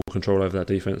Quinn's got more control over that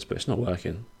defence, but it's not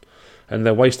working. And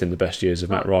they're wasting the best years of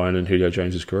Matt Ryan and Julio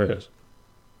Jones' careers.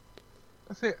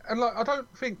 That's it. And like, I don't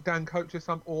think Dan Coach is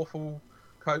some awful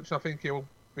coach. I think he'll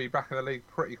be back in the league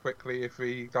pretty quickly if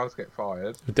he does get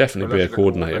fired. He'll definitely be a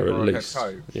coordinator at least.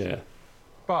 Yeah.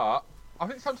 But I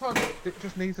think sometimes it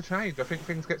just needs a change. I think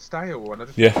things get stale, and I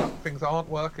just think things aren't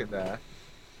working there.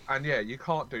 And yeah, you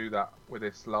can't do that with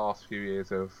this last few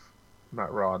years of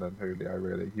Matt Ryan and Julio,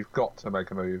 really. You've got to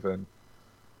make a move, and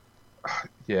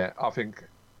yeah, I think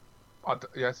I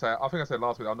said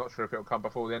last week, I'm not sure if it'll come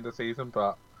before the end of the season,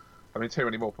 but I mean, too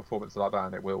many more performances like that,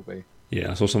 and it will be.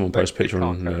 Yeah, I saw someone post a picture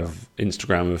on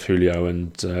Instagram of Julio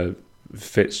and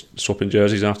Fitz swapping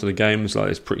jerseys after the game. It's like,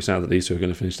 it's pretty sad that these two are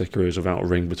going to finish their careers without a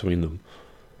ring between them.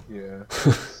 Yeah.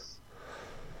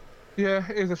 Yeah,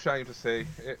 it is a shame to see.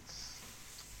 It's...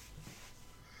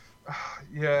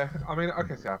 Yeah, I mean, I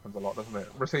guess it happens a lot, doesn't it?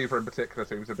 Receiver in particular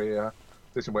seems to be a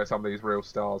position where some of these real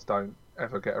stars don't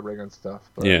ever get a ring and stuff.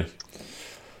 But, yeah.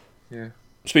 Yeah.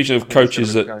 Speaking of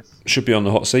coaches that should be on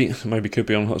the hot seat, maybe could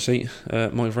be on the hot seat,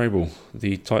 Mike Vrabel,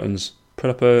 the Titans put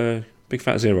up a big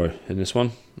fat 0 in this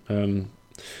one.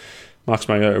 Marcus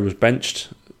Mariota was benched.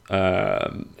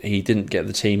 He didn't get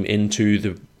the team into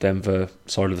the Denver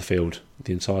side of the field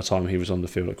the entire time he was on the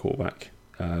field at quarterback,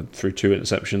 through 2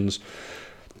 interceptions.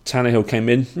 Tannehill came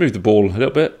in, moved the ball a little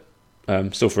bit,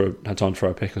 still had time to throw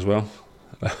a pick as well.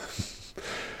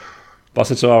 But I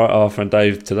said to our friend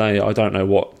Dave today, I don't know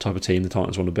what type of team the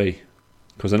Titans want to be,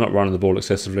 because they're not running the ball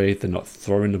excessively, they're not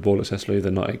throwing the ball excessively,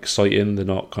 they're not exciting, they're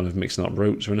not kind of mixing up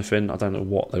routes or anything. I don't know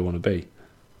what they want to be.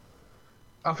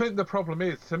 I think the problem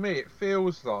is, to me, it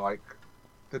feels like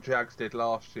the Jags did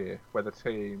last year, where the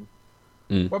team...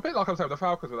 Well, a bit like I was saying with the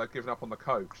Falcons, where they've given up on the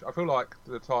coach. I feel like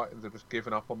the Titans have just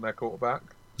given up on their quarterback.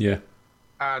 Yeah.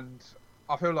 And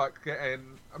I feel like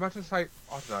imagine,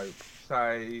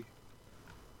 say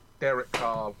Derek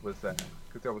Carr was there,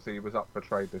 because obviously he was up for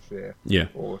trade this year. Yeah.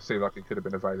 Or seemed like he could have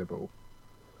been available.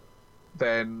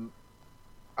 Then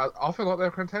I feel like they're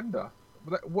a contender.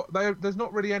 There's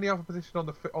not really any other position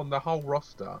on the whole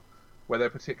roster where they're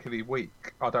particularly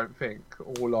weak, I don't think,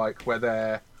 or like where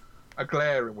they're a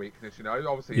glaring weakness. You know,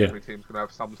 obviously every team's going to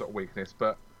have some sort of weakness,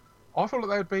 but I feel like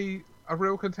they would be a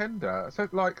real contender. So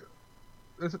like,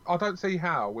 I don't see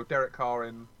how with Derek Carr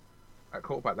at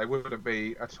quarterback they wouldn't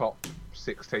be a top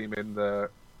 6 team in the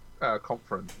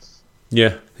conference.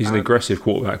 Yeah, he's an aggressive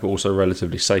quarterback, but also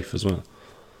relatively safe as well.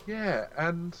 Yeah,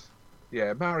 and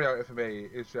Yeah, Mariota for me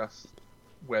is just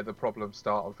where the problems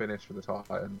start and finish for the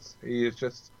Titans. He is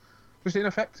just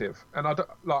ineffective, and I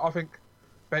think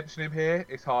benching him here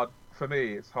is hard for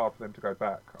me. It's hard for them to go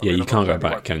back. You can't go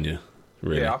back, can you?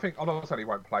 Really? Yeah, I think I'm not saying he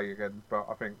won't play again, but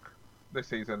I think this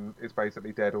season is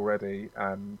basically dead already,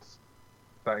 and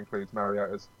that includes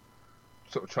Mariota's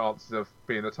sort of chances of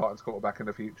being the Titans quarterback in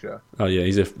the future. Oh yeah,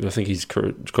 I think his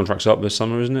contract's up this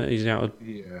summer, isn't it? He's out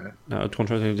of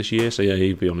contract this year, so yeah,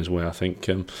 he'd be on his way. I think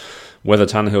whether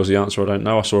Tannehill's the answer, I don't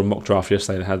know. I saw a mock draft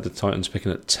yesterday that had the Titans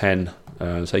picking at 10,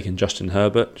 taking Justin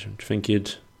Herbert. Do you think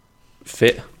he'd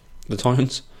fit the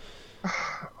Titans?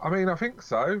 I mean, I think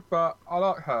so, but I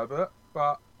like Herbert.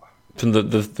 But from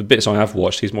the bits I have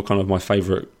watched, he's kind of my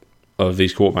favourite of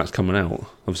these quarterbacks coming out.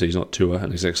 Obviously, he's not Tua,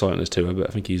 and he's exciting as Tua, but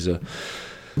I think he's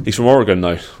from Oregon,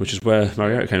 though, which is where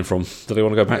Mariota came from. Do they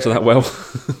want to go back to that well?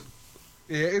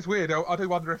 Yeah, it's weird. I do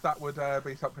wonder if that would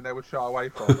be something they would shy away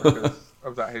from because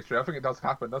of that history. I think it does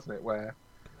happen, doesn't it, where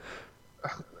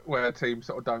teams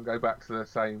sort of don't go back to the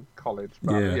same college.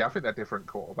 But yeah, I think they're different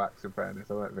quarterbacks, in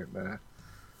fairness. I don't think they're...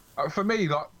 for me,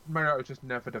 like, Mariota just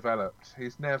never developed.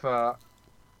 He's not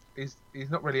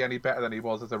really any better than he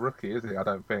was as a rookie, is he? I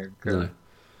don't think. No.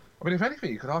 I mean, if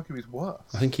anything, you could argue he's worse.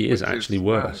 I think he is actually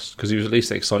worse because he was at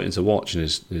least exciting to watch in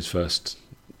his first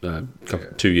 2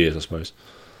 years, I suppose.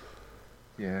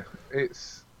 Yeah,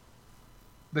 this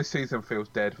season feels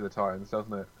dead for the Titans,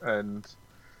 doesn't it? And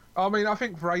I mean, I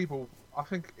think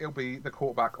it'll be the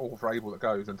quarterback or Vrabel that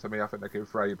goes, and to me, I think they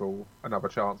give Vrabel another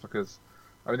chance because,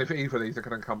 I mean, if either of these are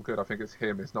going to come good, I think it's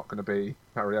him. It's not going to be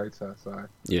Mariota. So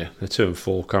yeah, they're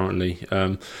 2-4 currently.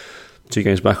 2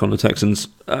 games back on the Texans.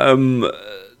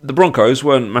 The Broncos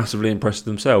weren't massively impressive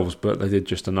themselves, but they did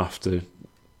just enough to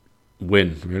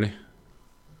win, really.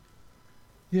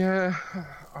 Yeah,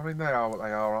 I mean, they are what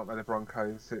they are, aren't they, the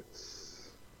Broncos?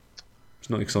 It's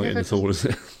not exciting at all, is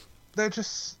it? They're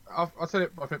just... I said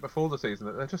it, I think, before the season,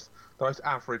 that they're just the most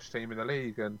average team in the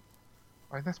league, and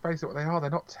I mean, that's basically what they are. They're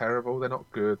not terrible, they're not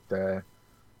good, they're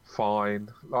fine.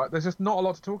 Like, there's just not a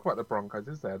lot to talk about the Broncos,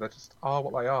 is there? They just are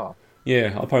what they are.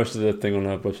 Yeah, I posted a thing on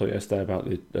our website yesterday about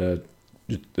the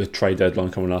trade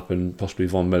deadline coming up and possibly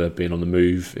Von Miller being on the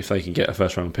move. If they can get a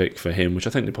first-round pick for him, which I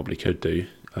think they probably could do,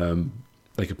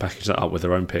 they could package that up with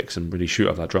their own picks and really shoot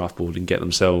up that draft board and get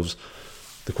themselves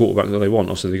the quarterback that they want.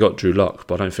 Obviously, they got Drew Luck,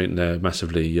 but I don't think they're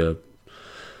massively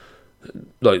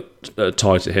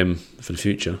tied to him for the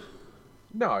future.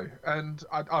 No, and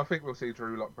I think we'll see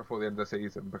Drew Lock before the end of the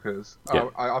season because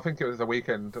I think it was the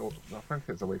weekend.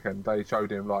 They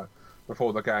showed him like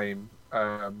before the game,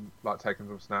 like taking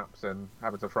some snaps and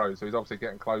having to throw. So he's obviously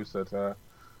getting closer to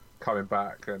coming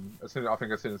back. And as soon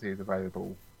as he's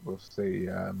available, we'll see.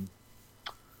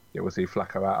 We'll see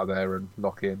Flacco out of there and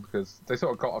lock in because they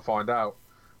sort of got to find out,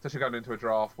 especially going into a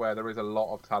draft where there is a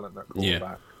lot of talent at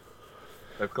quarterback.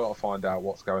 Yeah. They've got to find out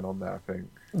what's going on there, I think.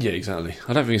 Yeah, exactly.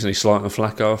 I don't think there's any slight on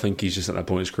Flacco. I think he's just at that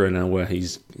point in his career now where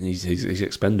he's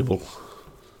expendable.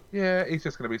 Yeah, he's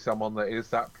just going to be someone that is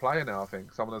that player now, I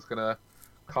think. Someone that's going to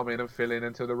come in and fill in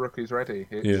until the rookie's ready.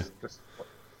 It's just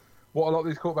what a lot of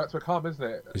these quarterbacks become, isn't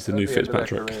it? He's the new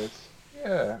Fitzpatrick.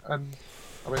 Yeah, and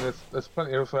I mean, there's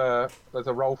plenty of... there's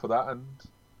a role for that, and...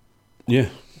 Yeah,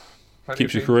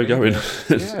 keeps your career going.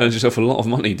 Earns yourself a lot of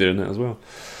money doing that as well.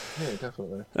 Yeah,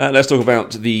 definitely. Let's talk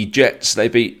about the Jets. They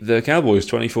beat the Cowboys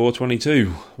 24-22.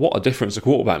 What a difference a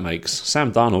quarterback makes.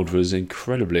 Sam Darnold was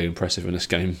incredibly impressive in this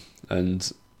game,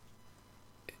 and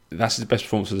that's his best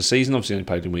performance of the season. Obviously, he only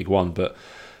played in week 1, but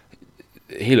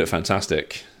he looked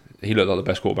fantastic. He looked like the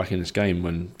best quarterback in this game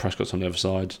when Prescott's on the other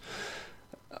side.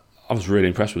 I was really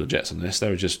impressed with the Jets on this. They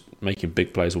were just making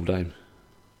big plays all day.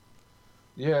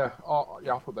 Yeah, I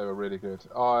thought they were really good.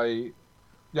 I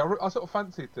sort of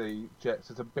fancied the Jets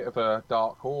as a bit of a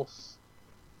dark horse,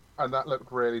 and that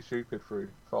looked really stupid through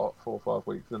 4 or 5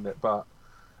 weeks, didn't it? But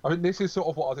I mean, this is sort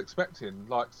of what I was expecting.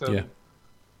 Like,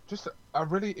 just a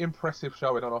really impressive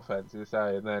showing on offense, you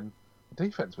say, and then the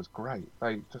defense was great.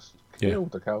 They just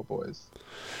killed the Cowboys.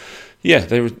 Yeah,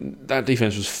 that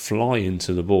defense was flying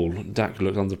to the ball. Dak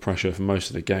looked under pressure for most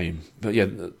of the game, but yeah.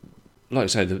 Like I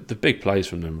say, the big plays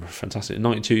from them were fantastic.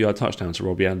 92-yard touchdown to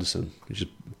Robbie Anderson, who just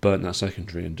burnt that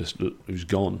secondary and just was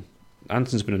gone.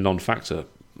 Anderson's been a non-factor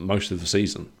most of the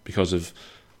season because of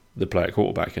the play at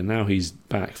quarterback, and now he's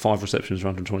back. 5 receptions,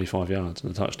 125 yards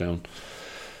and a touchdown.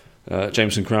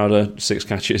 Jameson Crowder, 6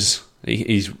 catches.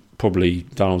 He's probably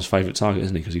Darnold's favourite target,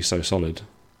 isn't he? Because he's so solid.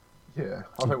 Yeah,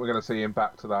 I think we're going to see him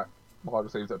back to that wide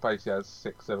receiver that basically has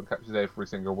 6-7 catches every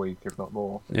single week, if not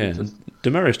more. Yeah,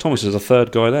 Demaryius Thomas is a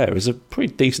third guy there. Is a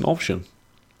pretty decent option.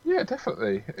 Yeah,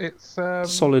 definitely. It's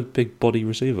solid big body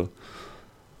receiver.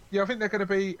 Yeah, I think they're going to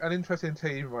be an interesting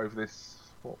team over this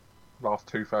last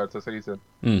 2/3 of the season.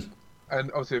 Mm.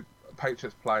 And obviously,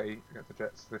 Patriots play against the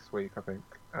Jets this week, I think.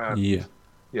 And Yeah.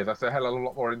 Yeah, that's a hell of a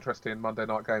lot more interesting Monday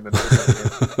night game than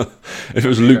it would if it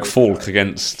was Luke Falk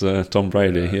against Tom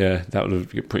Brady, yeah, that would have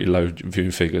pretty low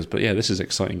viewing figures. But yeah, this is an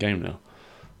exciting game now.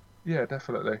 Yeah,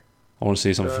 definitely. I want to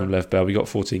see something from Lev Bell. We got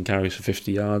 14 carries for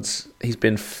 50 yards. He's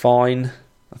been fine,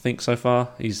 I think, so far.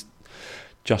 He's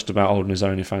just about holding his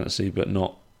own in fantasy, but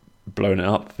not blowing it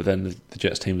up. But then the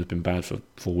Jets team has been bad for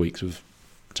 4 weeks with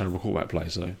terrible quarterback play.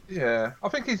 So yeah, I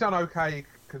think he's done okay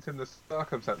considering the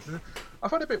circumstances. I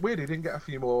found it a bit weird he didn't get a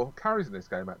few more carries in this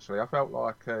game. Actually, I felt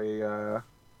like only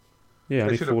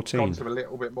they should 14. have gone to a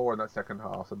little bit more in that second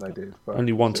half than they did. But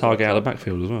only one target out of the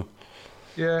backfield as well.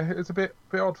 Yeah, it's a bit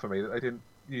odd for me that they didn't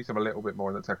use him a little bit more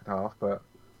in the second half, but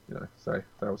so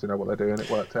they obviously know what they're doing. It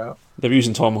worked out. They're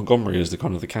using Ty Montgomery as the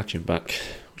kind of the catching back,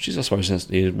 which is, I suppose,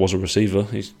 he was a receiver.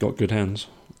 He's got good hands.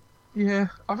 Yeah,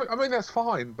 I mean that's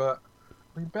fine, but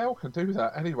I mean Bell can do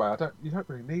that anyway. You don't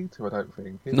really need to. I don't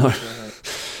think.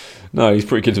 No, he's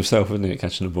pretty good himself, isn't he, at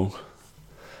catching the ball.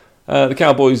 The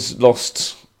Cowboys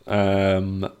lost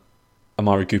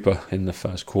Amari Cooper in the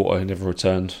first quarter. He never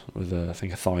returned with, I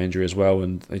think, a thigh injury as well,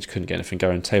 and they just couldn't get anything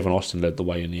going. Tavon Austin led the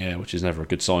way in the air, which is never a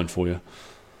good sign for you.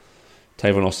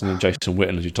 Tavon Austin and Jason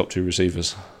Witten as your top 2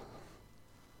 receivers.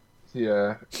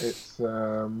 Yeah, it's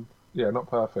not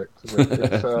perfect.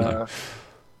 It's,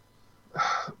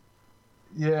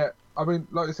 yeah, I mean,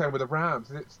 like you said with the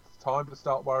Rams, it's time to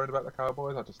start worrying about the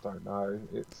Cowboys. I just don't know.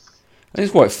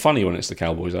 It's quite funny when it's the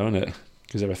Cowboys, though, isn't it?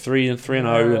 Because they were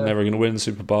 3-0 and they were going to win the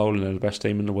Super Bowl and they're the best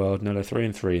team in the world. Now they're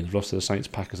 3-3 and they've lost to the Saints,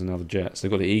 Packers, and now the Jets.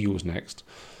 They've got the Eagles next,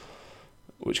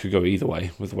 which could go either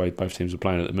way with the way both teams are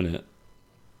playing at the minute.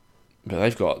 But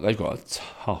they've got a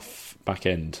tough back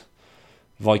end.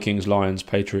 Vikings, Lions,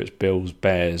 Patriots, Bills,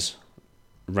 Bears,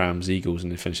 Rams, Eagles,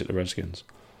 and they finish at the Redskins.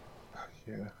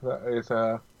 Yeah, that is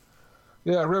a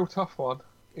real tough one.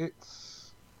 I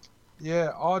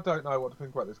don't know what to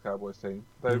think about this Cowboys team.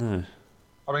 No.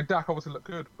 I mean, Dak obviously looked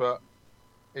good, but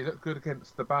he looked good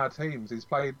against the bad teams. He's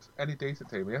played any decent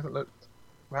team. He hasn't looked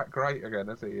that great again,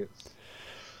 has he?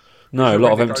 A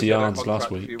lot of empty yards last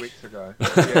week. A few weeks ago.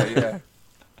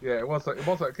 Yeah, it was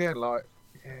again. Like,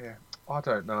 I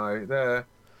don't know.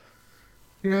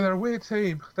 They're a weird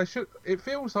team. It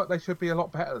feels like they should be a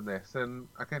lot better than this. And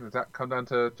again, does that come down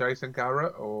to Jason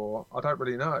Garrett, or I don't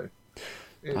really know.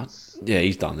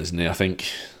 He's done, isn't he? I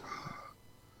think.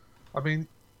 I mean,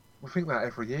 we think that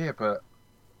every year, but.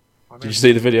 Did you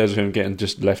see the videos of him getting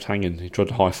just left hanging? He tried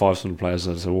to high five some players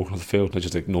as they were walking off the field, and they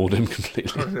just ignored him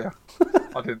completely. Yeah.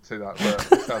 I didn't see that, but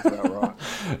it sounds about right.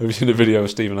 Have you seen the video of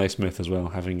Stephen A. Smith as well,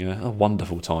 having a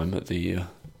wonderful time at the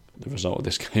result of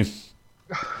this game?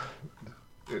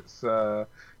 It's I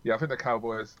think the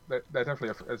Cowboys, they're definitely,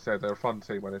 as I said, they're a fun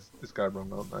team when it's going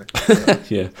wrong, aren't they?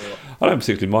 Yeah, I don't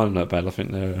particularly mind them that bad. I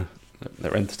think they're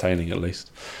entertaining at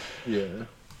least. Yeah.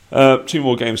 2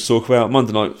 more games to talk about.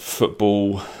 Monday Night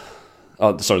Football.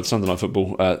 The Sunday Night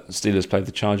Football. Steelers played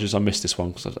the Chargers. I missed this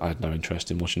one because I had no interest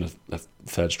in watching a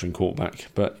third-string quarterback,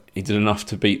 but he did enough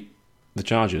to beat the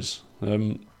Chargers.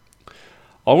 I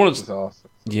want to start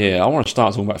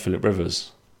talking about Philip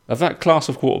Rivers. Of that class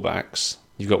of quarterbacks,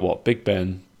 you've got Big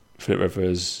Ben, Philip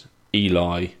Rivers,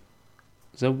 Eli.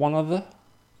 Is there one other?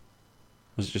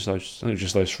 Was it just those? I think it was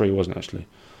just those 3, wasn't it, actually?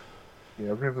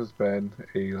 Yeah, Rivers, Ben,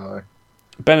 Eli.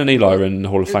 Ben and Eli are in the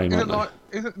Hall of Fame, aren't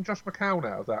they? Isn't Josh McCown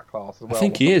out of that class as well? I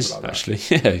think he is, like actually.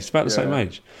 Yeah, he's about the same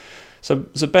age. So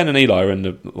Ben and Eli are in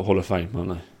the Hall of Fame,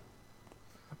 aren't they?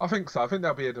 I think so. I think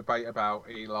there'll be a debate about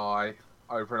Eli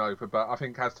over and over, but I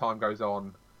think as time goes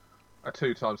on, a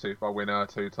 2-time Super Bowl winner,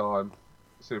 2-time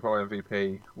Super Bowl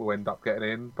MVP will end up getting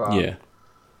in. But yeah.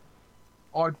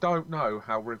 I don't know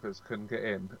how Rivers can get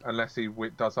in unless he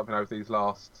does something over these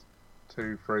last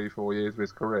 2, 3, 4 years of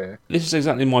his career. This is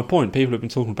exactly my point. People have been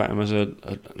talking about him as a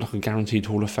guaranteed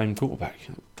Hall of Fame quarterback.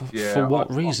 For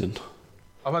what reason?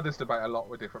 I've had this debate a lot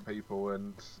with different people,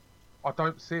 and I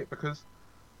don't see it because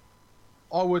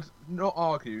I would not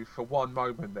argue for one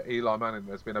moment that Eli Manning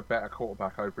has been a better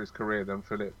quarterback over his career than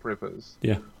Philip Rivers.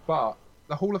 Yeah. But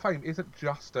the Hall of Fame isn't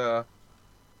just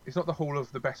it's not the hall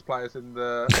of the best players in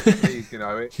the league,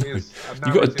 It is a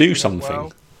you've got to do something.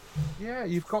 Well. Yeah,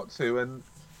 you've got to, and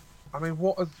I mean,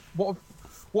 what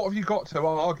have you got to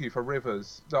argue for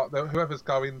Rivers? Whoever's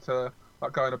going to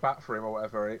going to bat for him or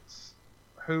whatever,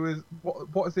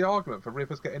 what is the argument for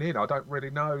Rivers getting in? I don't really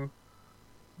know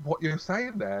what you're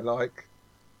saying there.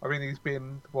 I mean, he's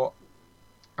been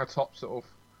a top sort of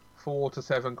 4 to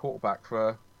 7 quarterback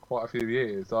for quite a few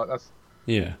years.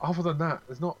 Yeah. Other than that,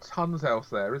 there's not tons else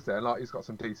there, is there? Like, he's got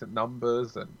some decent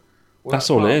numbers and that's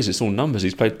all it is. It's all numbers.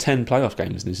 He's played 10 playoff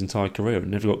games in his entire career and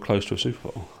never got close to a Super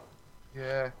Bowl.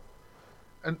 Yeah.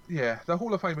 And yeah, the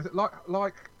Hall of Fame is like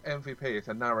MVP. It's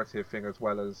a narrative thing as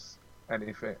well as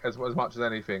anything, as much as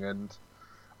anything. And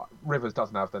Rivers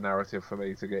doesn't have the narrative for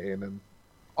me to get in, and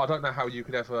I don't know how you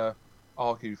could ever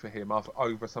argue for him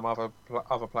over some other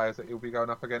players that he'll be going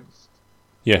up against.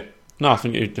 Yeah, no, I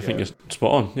think you're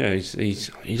spot on. Yeah, he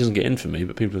doesn't get in for me,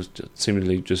 but people are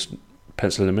seemingly just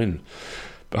penciling him in.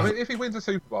 But I mean, if he wins a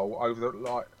Super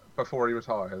Bowl before he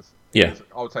retires, yeah,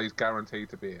 I would say he's guaranteed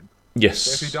to be in. Yes.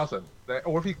 But if he doesn't,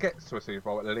 or if he gets to a Super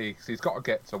Bowl at least, he's got to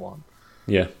get to one.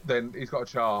 Yeah. Then he's got a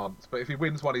chance. But if he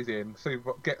wins one, he's in.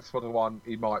 Gets for the one,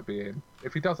 he might be in.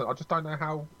 If he doesn't, I just don't know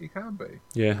how he can be.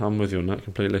 Yeah, I'm with you on that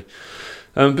completely.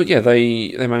 But yeah,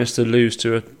 they managed to lose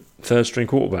to a third string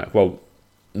quarterback. Well,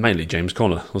 mainly James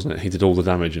Conner, wasn't it? He did all the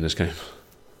damage in this game.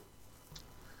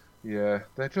 Yeah,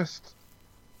 they're just...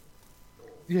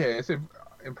 Yeah, it's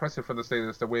impressive for the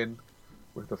Steelers to win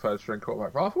with the third string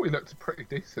quarterback. But I thought he looked pretty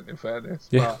decent, in fairness.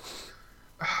 Yeah.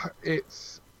 But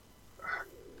it's...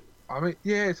 I mean,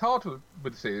 yeah, it's hard with the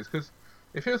Steelers because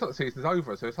it feels like the season's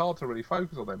over, so it's hard to really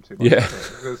focus on them too much. Yeah.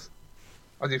 Because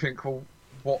as you think, well,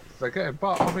 what they're getting.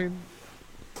 But, I mean,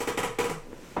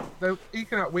 they're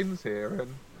eking out wins here.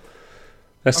 And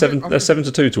They're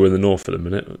 7-2 to win the North at the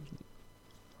minute.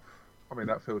 I mean,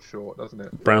 that feels short, doesn't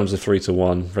it? Browns are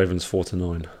 3-1, Ravens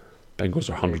 4-9. Bengals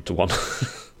are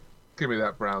 100-1. Give me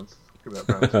that Browns.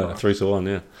 3-1,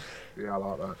 yeah. Yeah, I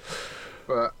like that.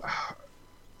 But,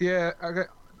 yeah,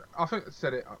 I think I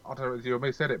said it, I don't know if you or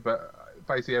me said it, but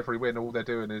basically every win, all they're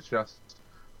doing is just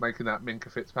making that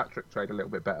Minkah Fitzpatrick trade a little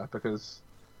bit better because...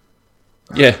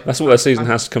 Yeah, that's what their season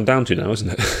has to come down to now, isn't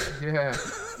it? Yeah.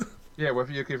 Yeah,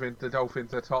 whether you're giving the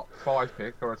Dolphins a top 5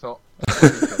 pick or a top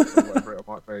 20 pick or whatever it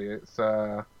might be, it's...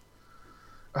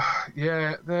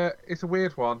 yeah, it's a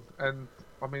weird one. And,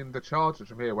 I mean, the Chargers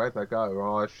from here, where they go,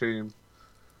 I assume...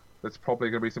 There's probably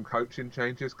going to be some coaching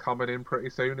changes coming in pretty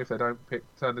soon if they don't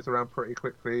turn this around pretty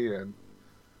quickly. And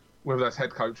whether that's head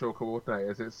coach or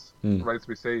coordinators, it's remains to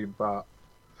be seen. But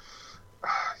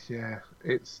yeah,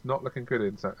 it's not looking good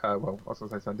in. Well, I was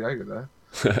going to say San Diego there.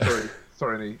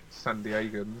 sorry, any San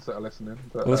Diegans that are listening.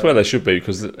 But, well, that's where they should be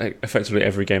because effectively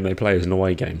every game they play is an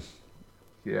away game.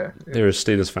 Yeah, there are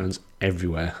Steelers fans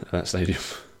everywhere at that stadium.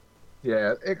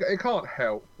 Yeah, it can't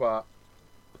help, but.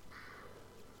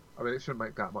 I mean, it shouldn't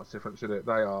make that much difference, should it?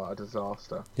 They are a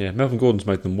disaster. Yeah, Melvin Gordon's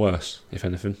made them worse, if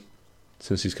anything,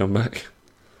 since he's come back.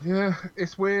 Yeah,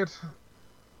 it's weird.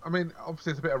 I mean,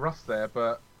 obviously there's a bit of rust there,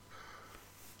 but...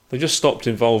 They just stopped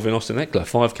involving Austin Eckler.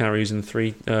 5 carries and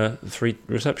 3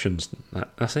 receptions.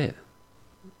 That's it.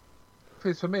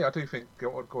 For me, I do think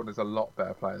Gordon is a lot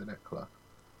better player than Eckler.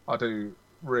 I do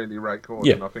really rate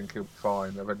Gordon. Yeah. I think he'll be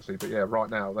fine eventually. But yeah,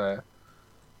 right now they're...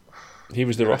 He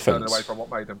was their offense. Turned away from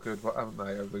what made them good, haven't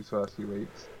they, over these first few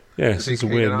weeks? Yeah, it's a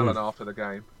weird Allen move. After the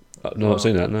game. No, I've not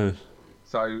seen that, no.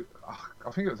 So,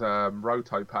 I think it was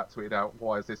Roto Pat tweeted out,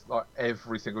 why is this, like,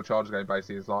 every single Charger game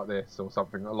basically is like this, or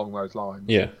something along those lines.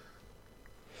 Yeah.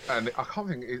 And I can't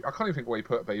even think what he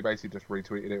put, but he basically just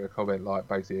retweeted it with a comment, like,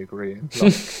 basically agreeing.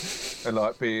 Like, and,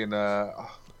 like, being, I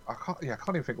can't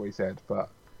even think what he said, but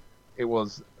it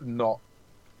was not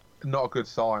a good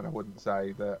sign, I wouldn't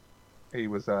say, that he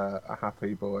was a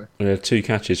happy boy. He had 2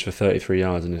 catches for 33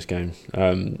 yards in this game.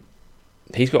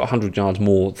 He's got 100 yards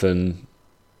more than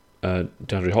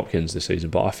DeAndre Hopkins this season,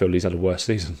 but I feel he's had a worse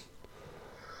season.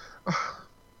 I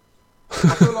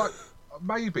feel like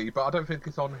maybe, but I don't think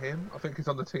it's on him. I think it's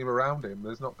on the team around him.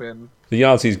 There's not been... The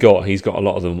yards he's got a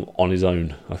lot of them on his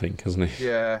own, I think, hasn't he?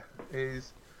 Yeah,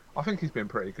 I think he's been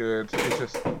pretty good. It's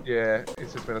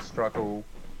just been a struggle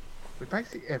with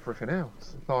basically everything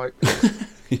else. Like,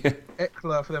 yeah.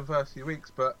 Eckler for them first few weeks,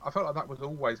 but I felt like that was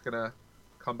always going to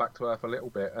come back to earth a little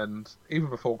bit. And even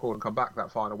before Gordon come back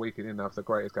that final week, he didn't have the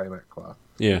greatest game, Eckler.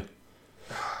 Yeah.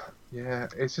 Yeah,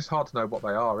 it's just hard to know what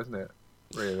they are, isn't it?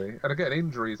 Really. And again,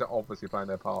 injuries are obviously playing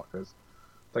their part because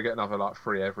they get another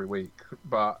 3 every week.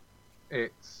 But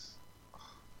it's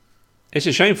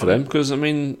a shame for them because,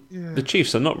 the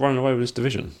Chiefs are not running away with this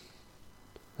division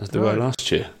as they were last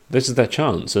year. This is their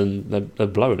chance, and they're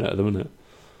blowing it at the minute.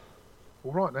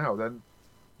 Well, right now, then...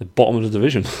 The bottom of the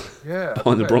division. Yeah.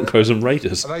 Behind the Broncos and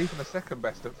Raiders. Are they even the second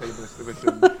best team in this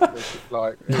division?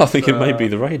 I think it may be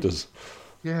the Raiders.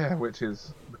 Yeah, which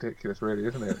is ridiculous, really,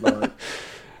 isn't it? Like,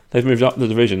 they've moved up the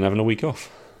division and having a week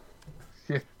off.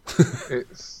 Yeah.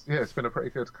 It's been a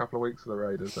pretty good couple of weeks for the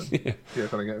Raiders. And yeah,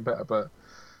 kind of getting better. But,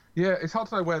 yeah, it's hard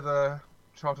to know where the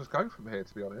Chargers go from here,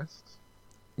 to be honest.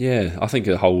 Yeah, I think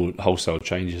a wholesale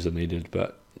changes are needed,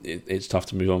 but it's tough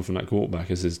to move on from that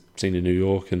quarterback as is seen in New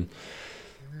York, and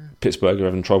Pittsburgh are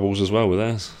having troubles as well with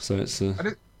theirs. So it's to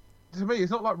me,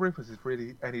 it's not like Rivers is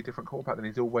really any different quarterback than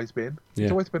he's always been. He's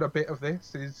always been a bit of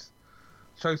this. He's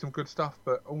shows some good stuff,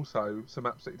 but also some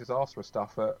absolutely disastrous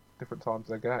stuff at different times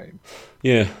of the game.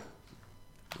 Yeah,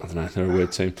 I don't know. They're a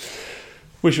weird team.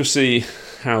 We shall see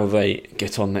how they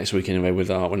get on next week anyway with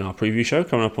our preview show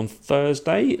coming up on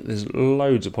Thursday. There's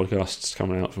loads of podcasts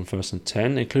coming out from First and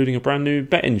 10, including a brand new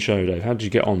betting show, Dave. How did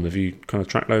you get on? Have you kind of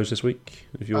tracked those this week?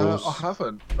 I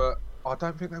haven't, but I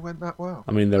don't think they went that well.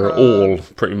 I mean, they were all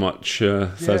pretty much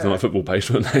Thursday night football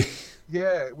based, weren't they?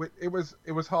 Yeah, it was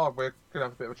hard. We're going to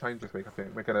have a bit of a change this week, I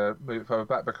think. We're going to move it further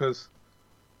back because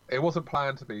it wasn't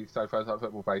planned to be so Thursday night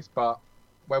football based, but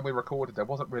when we recorded, there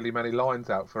wasn't really many lines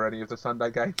out for any of the Sunday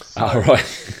games. So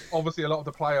right. Obviously, a lot of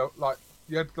the player, like,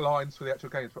 you had the lines for the actual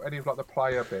games, but any of, like, the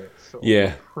player bits sort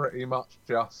of pretty much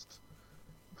just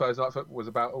Thursday night football was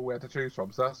about all we had to choose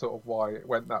from. So that's sort of why it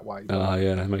went that way.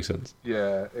 Yeah, that makes sense.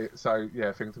 Yeah,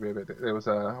 things will be a bit... There was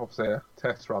obviously a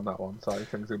test run, that one, so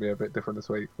things will be a bit different this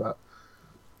week. But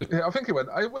yeah, I think it went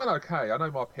okay. I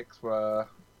know my picks were...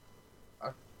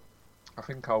 I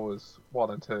think I was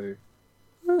 1 and 2.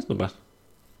 That's not bad.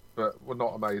 But were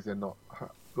not amazing, not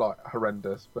like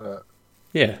horrendous, but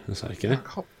yeah, that's okay. I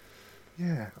can't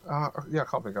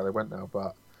think how they went now,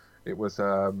 but it was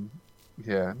not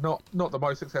the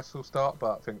most successful start,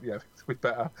 but I think things will be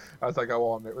better as they go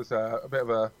on. It was a bit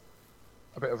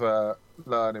of a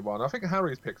learning one. I think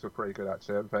Harry's picks were pretty good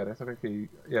actually. In fairness, I think he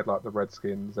had like the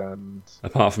Redskins and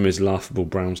apart from his laughable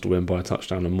Browns to win by a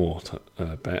touchdown and more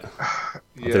bet. I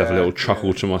did have a little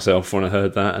chuckle to myself when I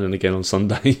heard that, and then again on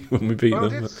Sunday when we beat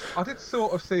them. I did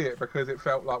sort of see it because it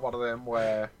felt like one of them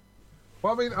where...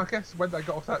 Well, I mean, I guess when they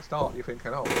got off that start, you're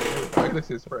thinking, this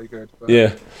is pretty good. But,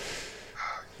 yeah.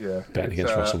 Yeah. Betting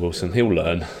against Russell Wilson. He'll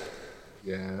learn.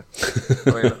 Yeah.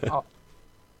 I mean,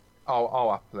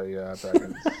 I'll happily bet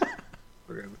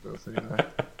against Wilson,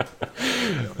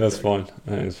 That's fine.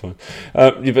 That is fine.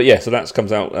 But yeah, so that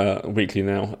comes out weekly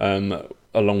now,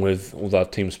 along with all the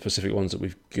team-specific ones that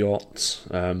we've got.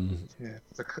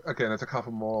 There's a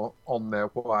couple more on their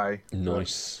way.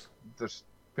 Nice. Just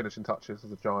finishing touches of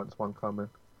the Giants one coming.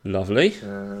 Lovely.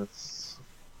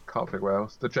 Can't think where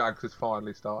else. The Jags is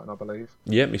finally starting, I believe.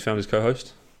 Yep, he found his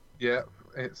co-host. Yeah,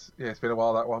 it's been a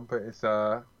while, that one, but it's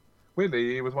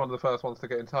weirdly, he was one of the first ones to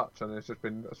get in touch, and it's just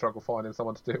been a struggle finding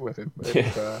someone to do it with him.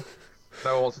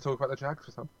 No one wants to talk about the Jags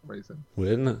for some reason.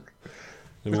 Weird, isn't it?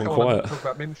 Everyone quiet. Talk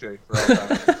about Minshew.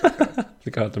 The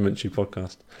Gardner Minshew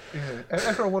podcast. Yeah,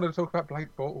 everyone wanted to talk about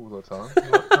Blake Bortles all the time.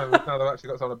 Now they've actually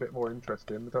got someone a bit more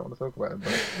interesting. They don't want to talk about him,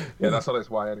 but yeah, that's on its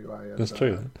way anyway. And, that's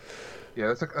true. Yeah,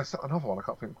 there's another one. I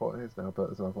can't think what it is now, but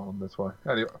there's another one on this way.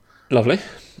 Anyway, lovely.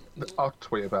 I'll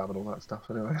tweet about them and all that stuff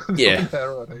anyway. Yeah.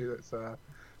 They're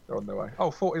on their way.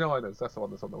 Oh, 49ers, that's the one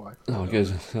that's on the way. Oh, good.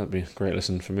 That'd be a great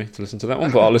listen for me to listen to that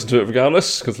one, but I'll listen to it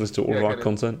regardless because I listen to all of our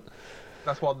content.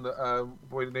 That's one that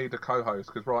we need a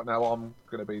co-host because right now I'm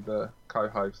going to be the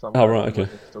co-host. Oh, right, okay.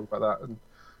 To talk about that. And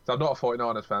so I'm not a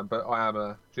 49ers fan, but I am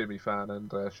a Jimmy fan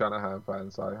and a Shanahan fan,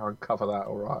 so I can cover that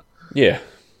all right. Yeah.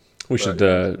 We should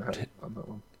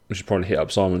probably hit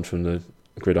up Simon from the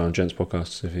Gridiron Gents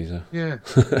podcast if he's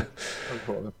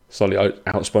slightly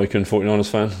outspoken 49ers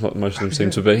fan, like most of them seem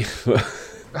to be.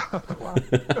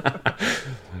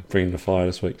 Bringing the fire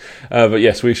this week. But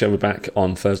yes, we shall be back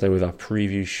on Thursday with our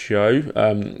preview show.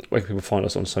 Where can people find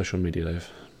us on social media, Dave?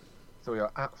 So we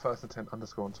are at First and 10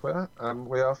 _ on Twitter, and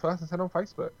we are First and 10 on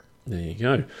Facebook. There you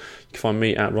go. You can find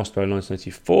me at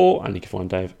Rosbo1984, and you can find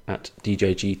Dave at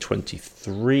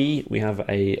DJG23. We have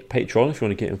a Patreon if you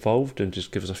want to get involved and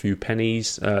just give us a few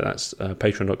pennies. That's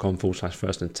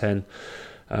patreon.com/First and 10.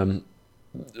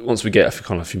 Once we get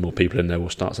a few more people in there, we'll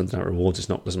start sending out rewards.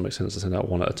 Doesn't make sense to send out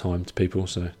one at a time to people,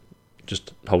 so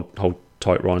just hold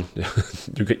tight, Ryan.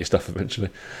 You'll get your stuff eventually.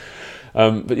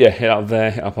 But yeah, hit up there,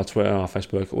 hit up our Twitter, our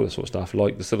Facebook, all that sort of stuff.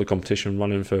 Like, there's still a competition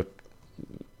running for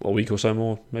a week or so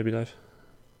more, maybe, Dave?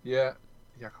 Yeah,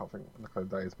 I can't think of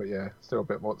the days, but yeah, still a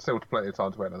bit more, still plenty of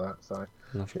time to enter that. So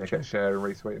get share and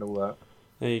retweet and all that.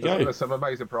 There you go. There's some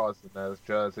amazing prizes in there. There's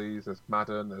jerseys, there's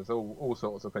Madden, there's all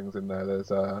sorts of things in there. There's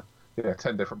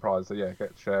 10 different prizes. So yeah,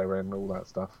 get sharing, all that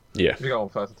stuff. Yeah. If you go on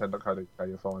firstand10.co.uk,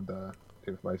 you'll find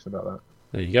information about that.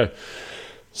 There you go.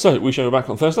 So we shall be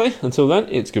back on Thursday. Until then,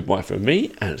 it's goodbye from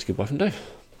me and it's goodbye from Dave.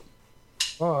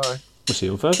 Bye. We'll see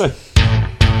you on Thursday.